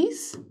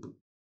antibodies.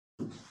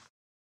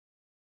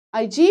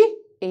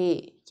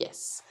 IgA,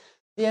 yes.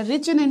 They are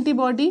rich in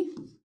antibody,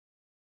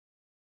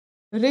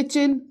 rich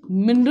in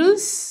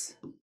minerals,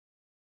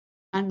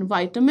 and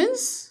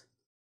vitamins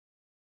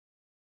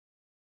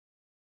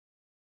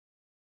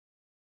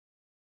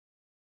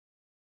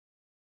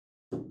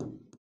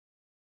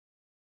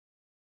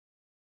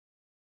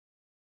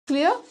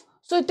clear.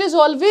 So it is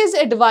always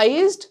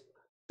advised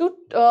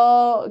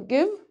to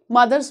give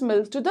mother's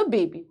milk to the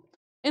baby.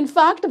 In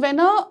fact, when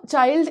a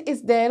child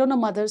is there on a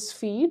mother's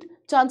feed,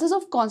 chances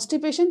of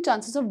constipation,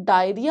 chances of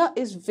diarrhea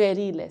is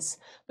very less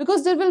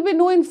because there will be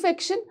no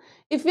infection.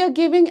 If we are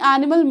giving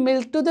animal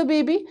milk to the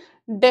baby,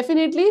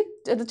 definitely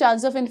the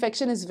chance of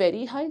infection is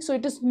very high. So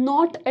it is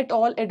not at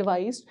all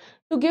advised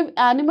to give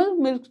animal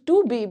milk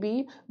to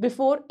baby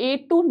before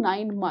 8 to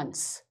 9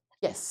 months.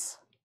 Yes.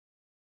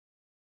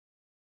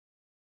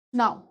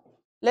 Now,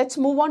 let's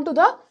move on to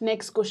the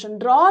next question.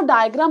 Draw a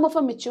diagram of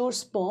a mature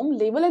sperm,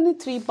 label any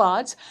three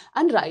parts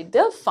and write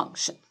their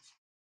function.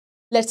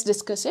 Let's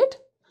discuss it.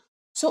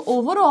 So,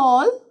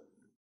 overall,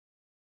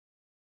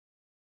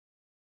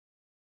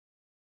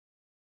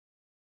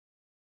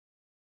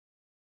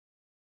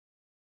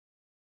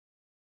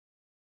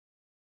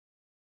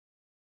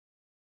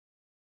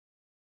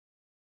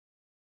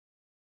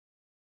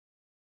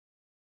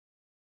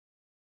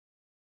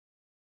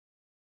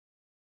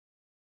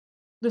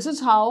 this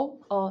is how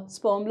a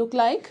sperm look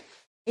like.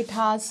 It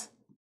has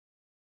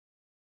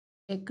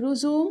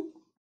acrosome,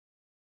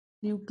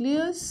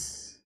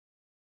 nucleus,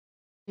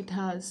 it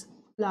has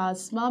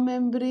plasma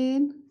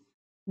membrane,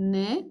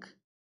 neck,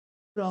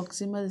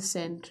 proximal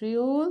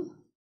centriole,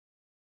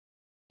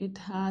 it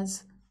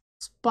has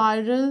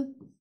spiral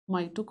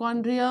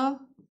mitochondria,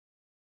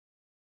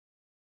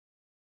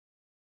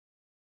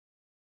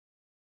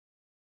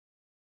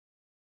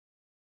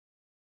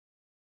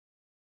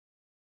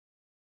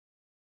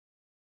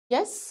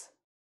 yes.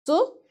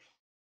 So,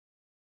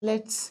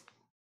 let's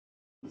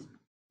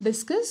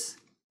discuss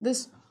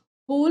this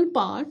whole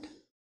part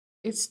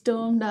is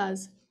termed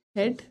as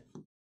head.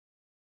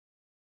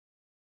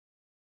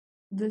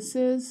 This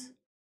is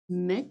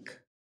neck.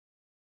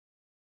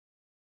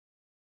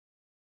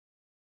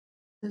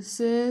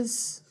 This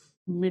is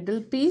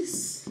middle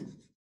piece.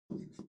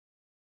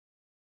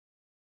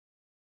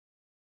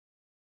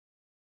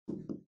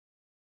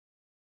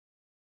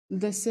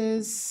 This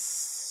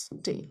is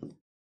tail.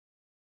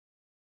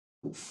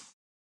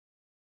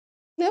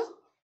 Clear?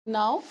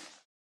 Now,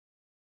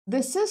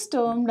 this is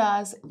termed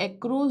as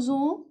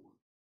acrosome.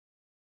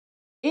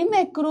 In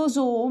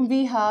acrosome,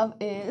 we have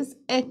is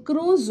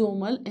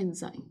acrosomal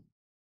enzyme.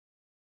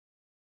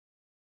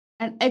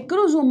 And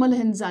acrosomal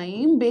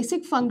enzyme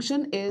basic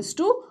function is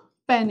to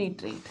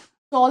penetrate.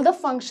 So all the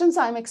functions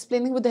I am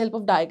explaining with the help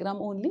of diagram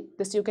only.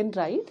 This you can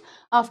write.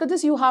 After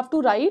this you have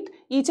to write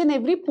each and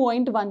every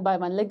point one by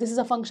one. Like this is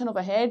a function of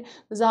a head.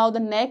 This is how the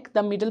neck,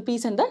 the middle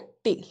piece and the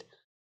tail.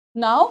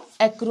 Now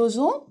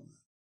acrosome.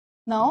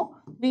 Now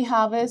we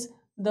have is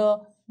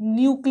the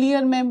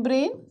nuclear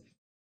membrane.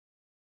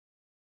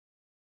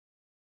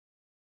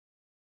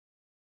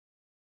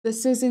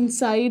 This is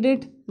inside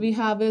it. We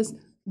have is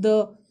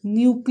the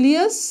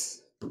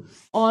nucleus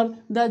or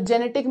the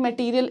genetic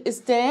material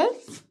is there.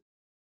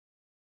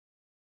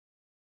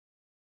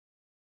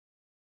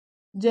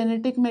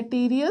 Genetic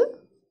material.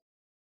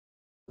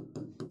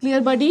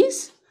 Clear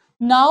buddies?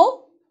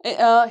 Now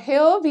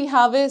here we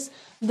have is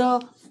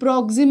the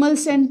proximal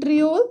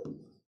centriole.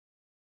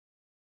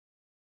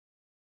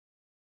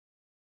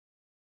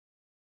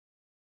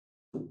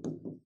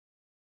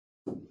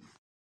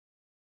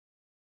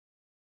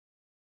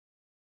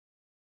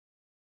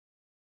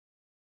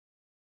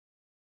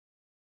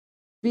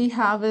 We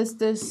have is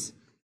this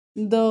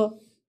the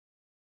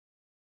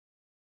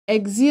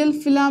axial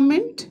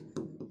filament.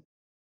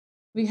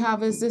 We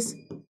have is this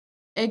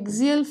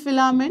axial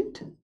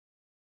filament.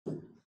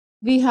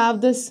 We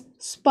have this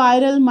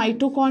spiral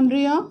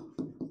mitochondria.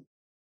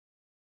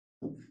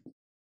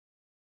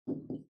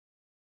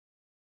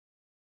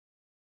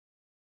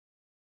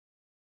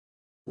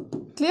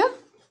 Clear?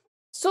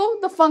 So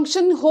the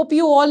function, hope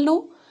you all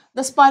know,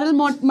 the spiral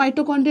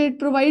mitochondria, it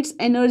provides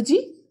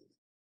energy.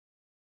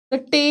 The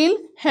tail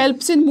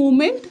helps in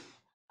movement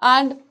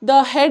and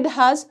the head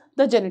has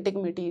the genetic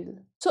material.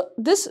 So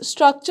this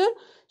structure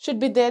should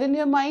be there in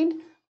your mind.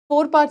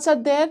 Four parts are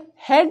there: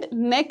 head,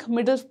 neck,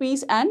 middle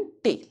piece and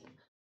tail.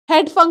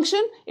 Head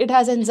function, it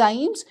has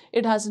enzymes,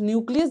 it has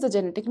nucleus, the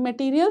genetic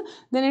material,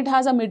 then it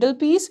has a middle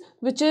piece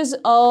which is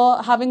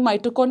having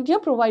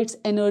mitochondria, provides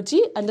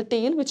energy, and the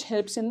tail which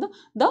helps in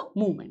the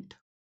movement.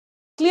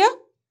 Clear?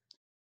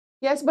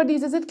 Yes, but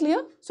is it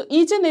clear? So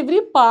each and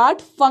every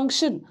part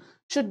function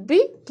should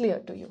be clear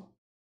to you.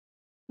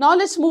 Now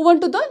let's move on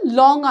to the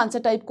long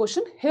answer type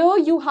question. Here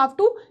you have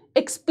to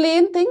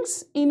explain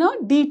things in a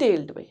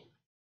detailed way.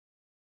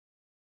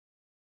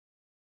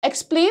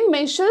 Explain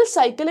menstrual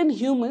cycle in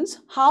humans.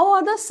 How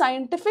are the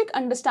scientific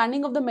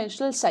understanding of the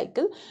menstrual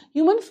cycle?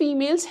 Human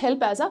females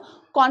help as a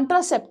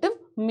contraceptive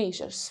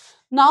measures.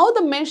 Now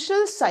the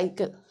menstrual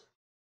cycle.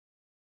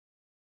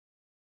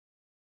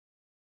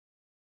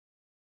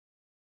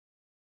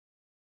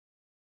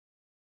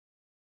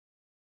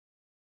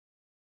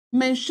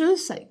 Menstrual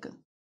cycle.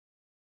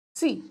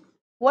 See,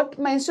 What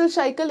menstrual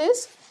cycle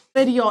is?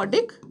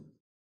 Periodic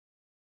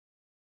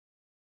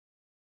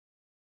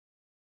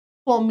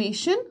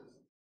formation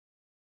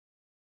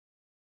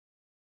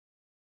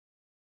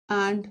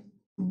and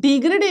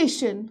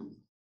degradation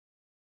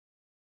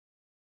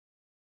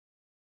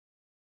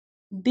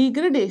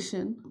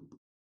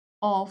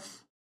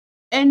of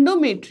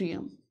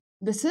endometrium.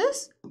 This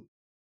is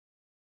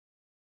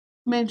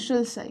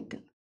menstrual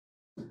cycle.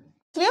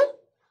 Clear?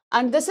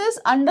 And this is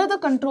under the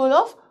control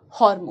of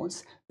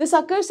hormones. This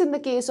occurs in the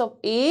case of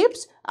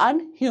apes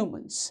and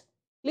humans.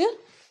 Clear?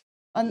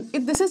 And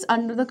if this is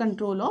under the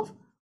control of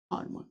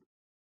hormone.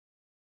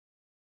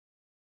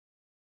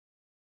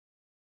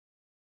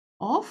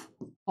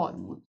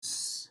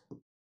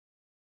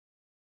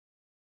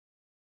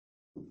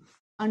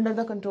 Under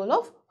the control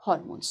of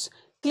hormones.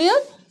 Clear?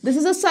 This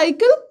is a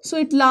cycle, so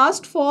it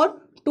lasts for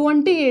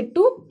 28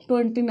 to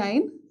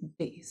 29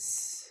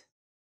 days.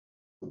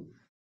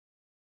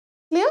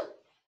 Clear?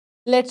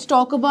 Let's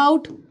talk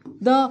about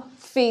the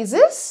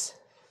phases.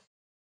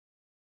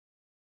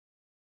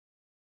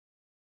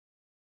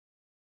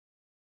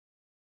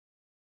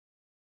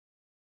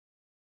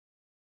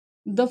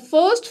 The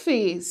first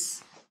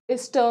phase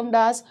is termed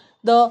as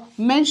the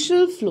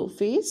menstrual flow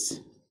phase.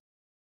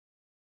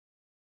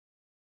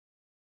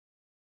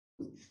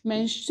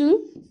 Menstrual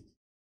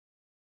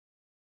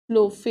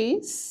flow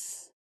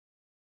phase.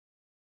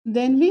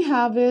 Then we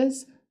have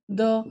is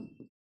the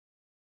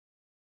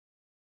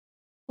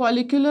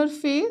follicular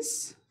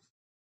phase.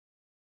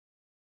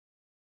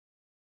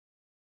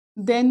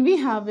 Then we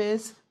have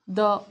is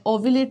the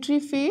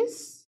ovulatory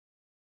phase.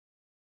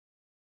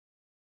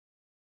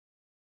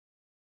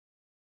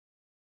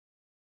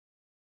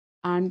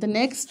 And the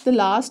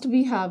last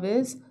we have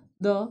is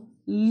the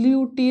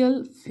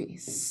luteal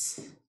phase.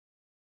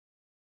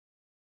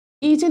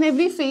 Each and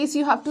every phase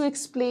you have to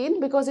explain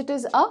because it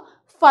is a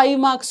 5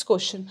 marks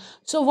question.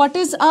 So what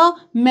is a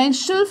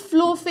menstrual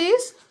flow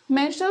phase?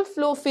 Menstrual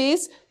flow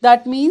phase,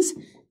 that means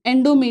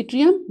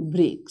endometrium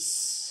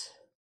breaks.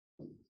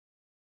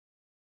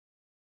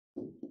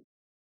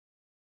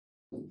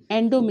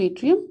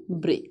 Endometrium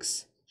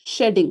breaks.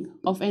 Shedding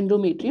of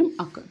endometrium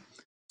occurs.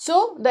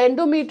 So the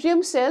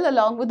endometrium cell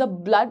along with the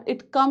blood,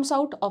 it comes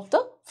out of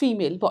the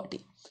female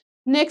body.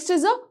 Next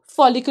is a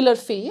follicular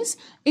phase.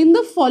 In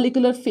the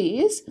follicular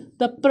phase,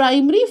 the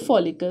primary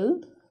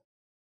follicle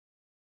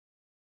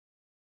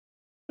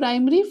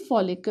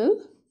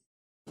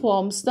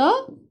forms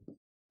the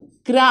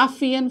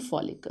Graafian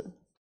follicle.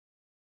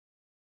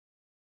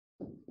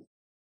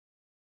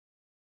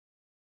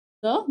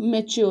 The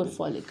mature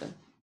follicle.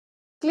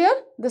 Clear?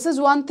 This is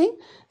one thing.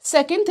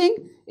 Second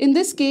thing, in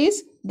this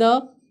case,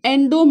 the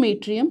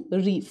endometrium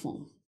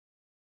reform.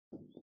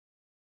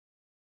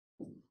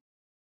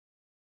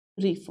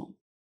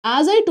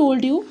 As I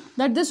told you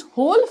that this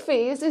whole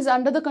phase is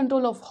under the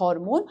control of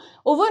hormone.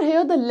 Over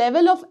here, the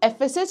level of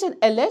FSH and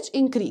LH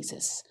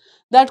increases.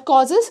 That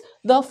causes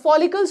the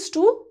follicles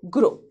to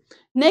grow.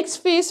 Next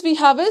phase we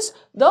have is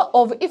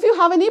if you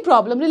have any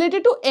problem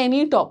related to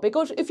any topic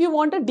or if you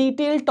want a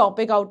detailed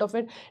topic out of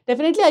it,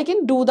 definitely I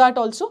can do that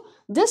also.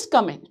 Just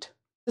comment.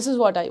 This is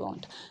what I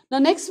want. Now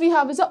next we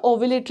have is the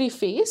ovulatory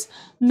phase.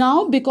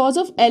 Now because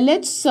of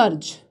LH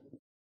surge,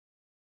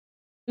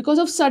 because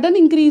of sudden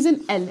increase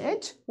in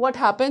LH, what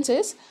happens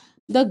is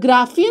the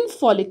Graafian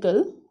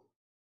follicle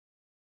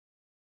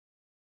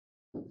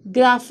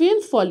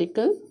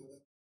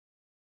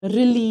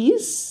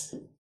release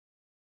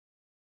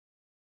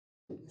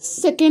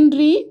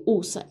secondary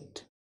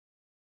oocyte.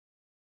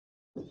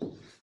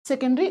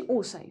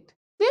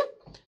 Clear?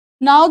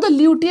 Now the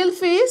luteal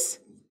phase.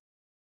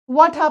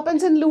 What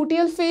happens in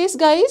luteal phase,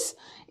 guys?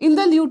 In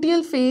the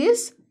luteal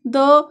phase,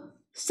 the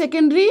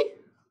secondary,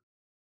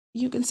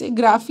 you can say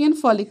Graafian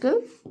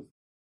follicle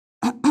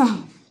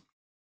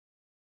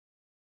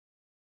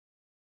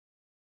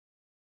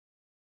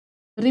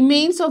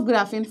remains of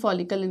Graafian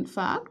follicle, in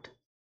fact.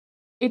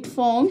 It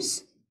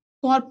forms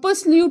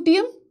corpus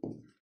luteum.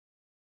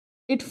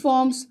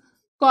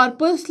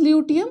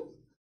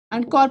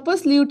 And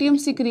corpus luteum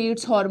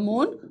secretes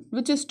hormone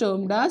which is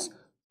termed as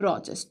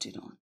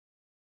progesterone.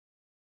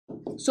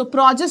 So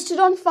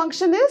progesterone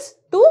function is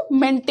to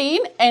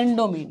maintain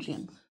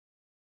endometrium.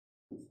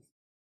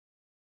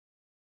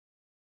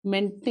 It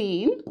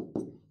maintains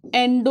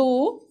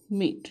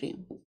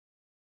endometrium.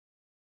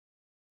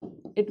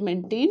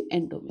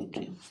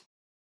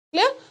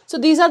 Clear? So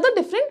these are the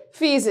different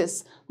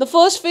phases. The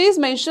first phase,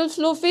 menstrual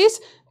flow phase,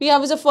 we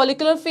have is a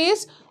follicular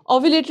phase,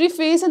 ovulatory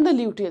phase and the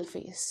luteal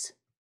phase.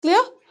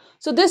 Clear?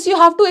 So this you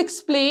have to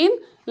explain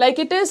like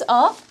it is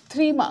a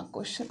 3-mark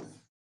question.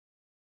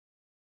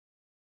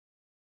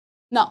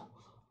 Now,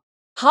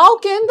 how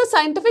can the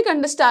scientific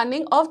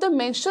understanding of the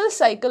menstrual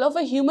cycle of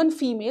a human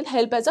female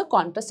help as a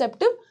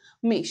contraceptive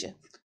measure?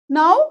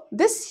 Now,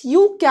 this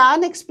you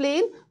can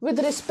explain with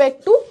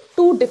respect to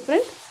 2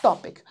 different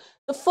topics.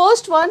 The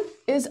first one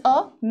is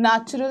a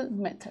natural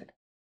method.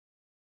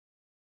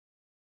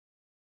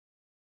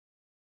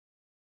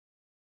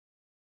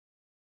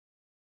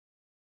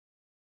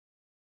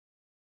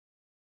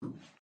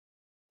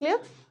 Clear?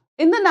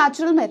 In the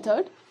natural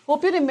method,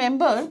 hope you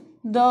remember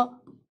the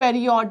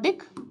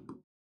periodic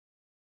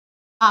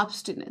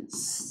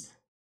abstinence.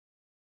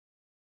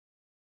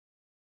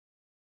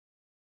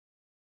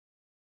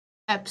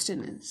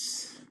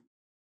 Abstinence.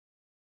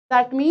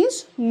 That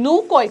means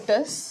no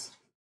coitus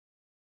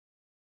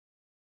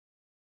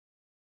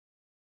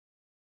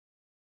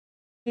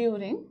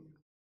during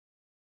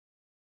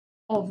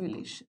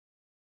ovulation.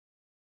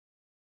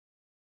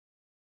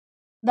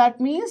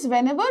 That means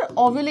whenever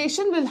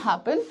ovulation will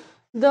happen,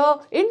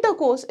 the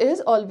intercourse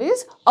is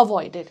always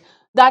avoided.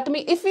 That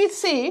means if we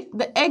say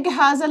the egg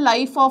has a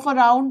life of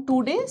around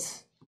 2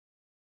 days,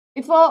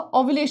 if a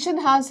ovulation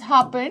has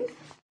happened,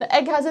 the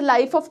egg has a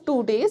life of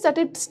 2 days, that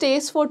it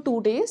stays for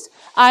 2 days,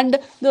 and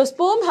the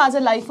sperm has a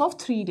life of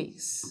 3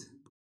 days.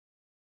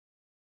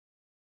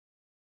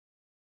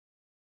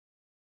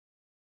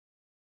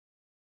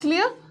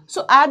 Clear?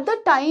 So at the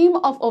time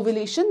of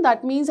ovulation,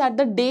 that means at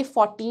the day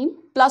 14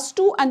 plus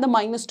 2 and the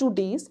minus 2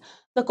 days,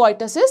 the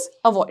coitus is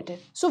avoided.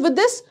 So with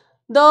this,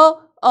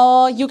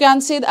 you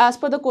can say as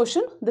per the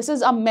question, this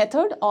is a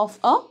method of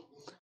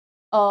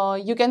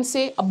you can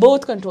say a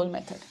birth control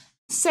method.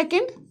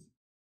 Second,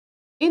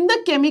 in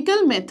the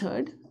chemical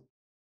method,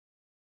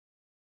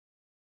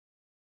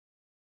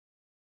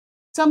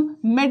 some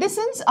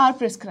medicines are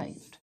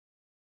prescribed.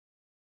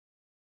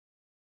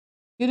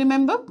 You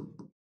remember?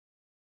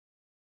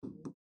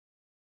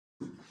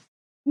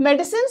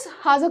 Medicines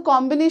has a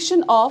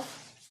combination of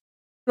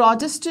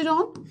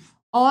progesterone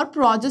or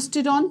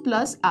progesterone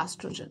plus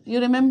estrogen. You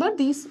remember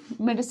these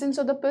medicines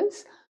or the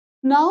pills?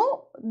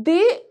 Now, with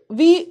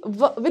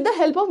the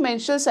help of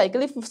menstrual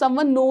cycle, if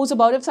someone knows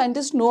about, if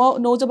scientists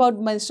knows about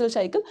menstrual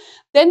cycle,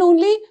 then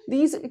only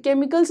these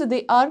chemicals,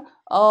 they are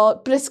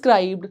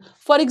prescribed.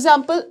 For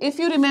example, if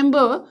you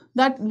remember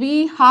that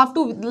we have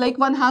to, like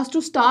one has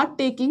to start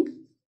taking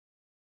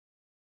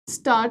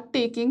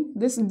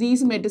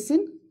these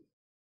medicine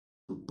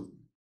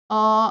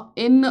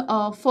in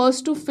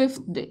first to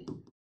fifth day,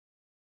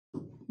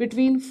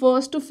 between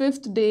first to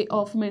fifth day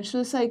of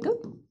menstrual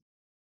cycle,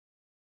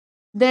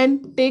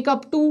 then take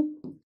up to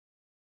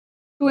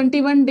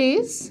 21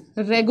 days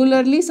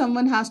regularly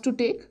someone has to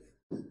take,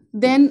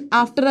 then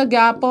after a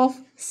gap of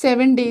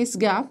 7 days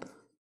gap,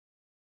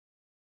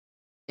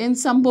 in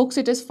some books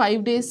it is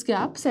 5 days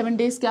gap, 7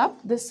 days gap,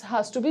 this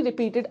has to be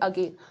repeated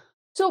again.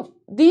 So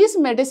these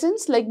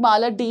medicines like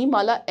Mala D,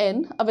 Mala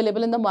N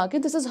available in the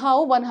market, this is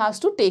how one has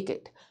to take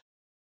it.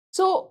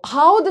 So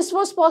how this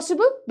was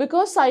possible?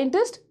 Because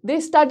scientists, they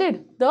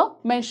studied the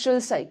menstrual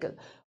cycle.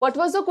 What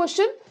was the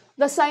question?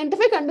 The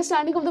scientific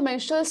understanding of the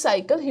menstrual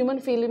cycle, human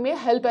female may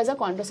help as a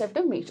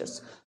contraceptive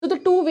measures. So the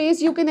two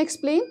ways you can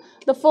explain.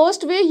 The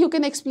first way you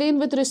can explain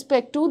with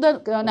respect to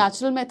the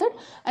natural method,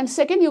 and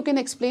second you can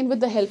explain with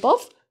the help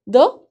of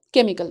the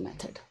chemical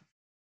method.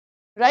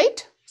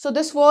 Right? So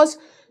this was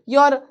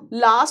your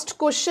last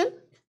question,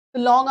 the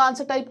long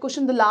answer type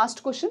question, the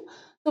last question.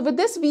 So with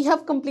this, we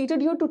have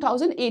completed your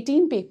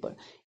 2018 paper.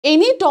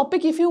 Any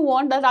topic if you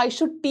want that I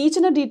should teach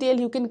in a detail,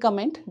 you can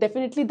comment.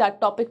 Definitely that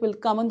topic will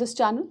come on this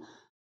channel.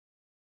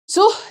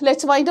 So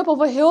let's wind up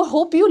over here.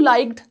 Hope you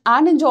liked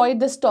and enjoyed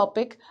this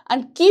topic,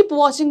 and keep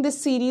watching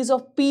this series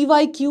of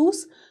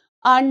PYQs.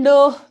 And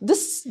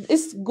this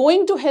is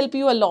going to help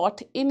you a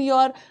lot in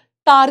your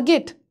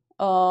target,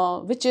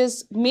 which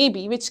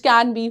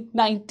can be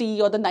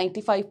 90 or the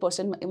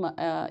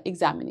 95%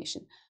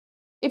 examination.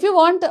 If you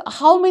want,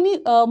 how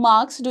many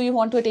marks do you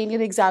want to attain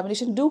your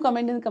examination? Do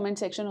comment in the comment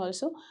section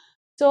also.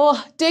 So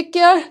take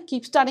care,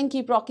 keep studying,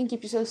 keep rocking,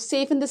 keep yourself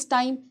safe in this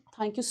time.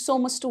 Thank you so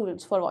much,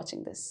 students, for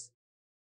watching this.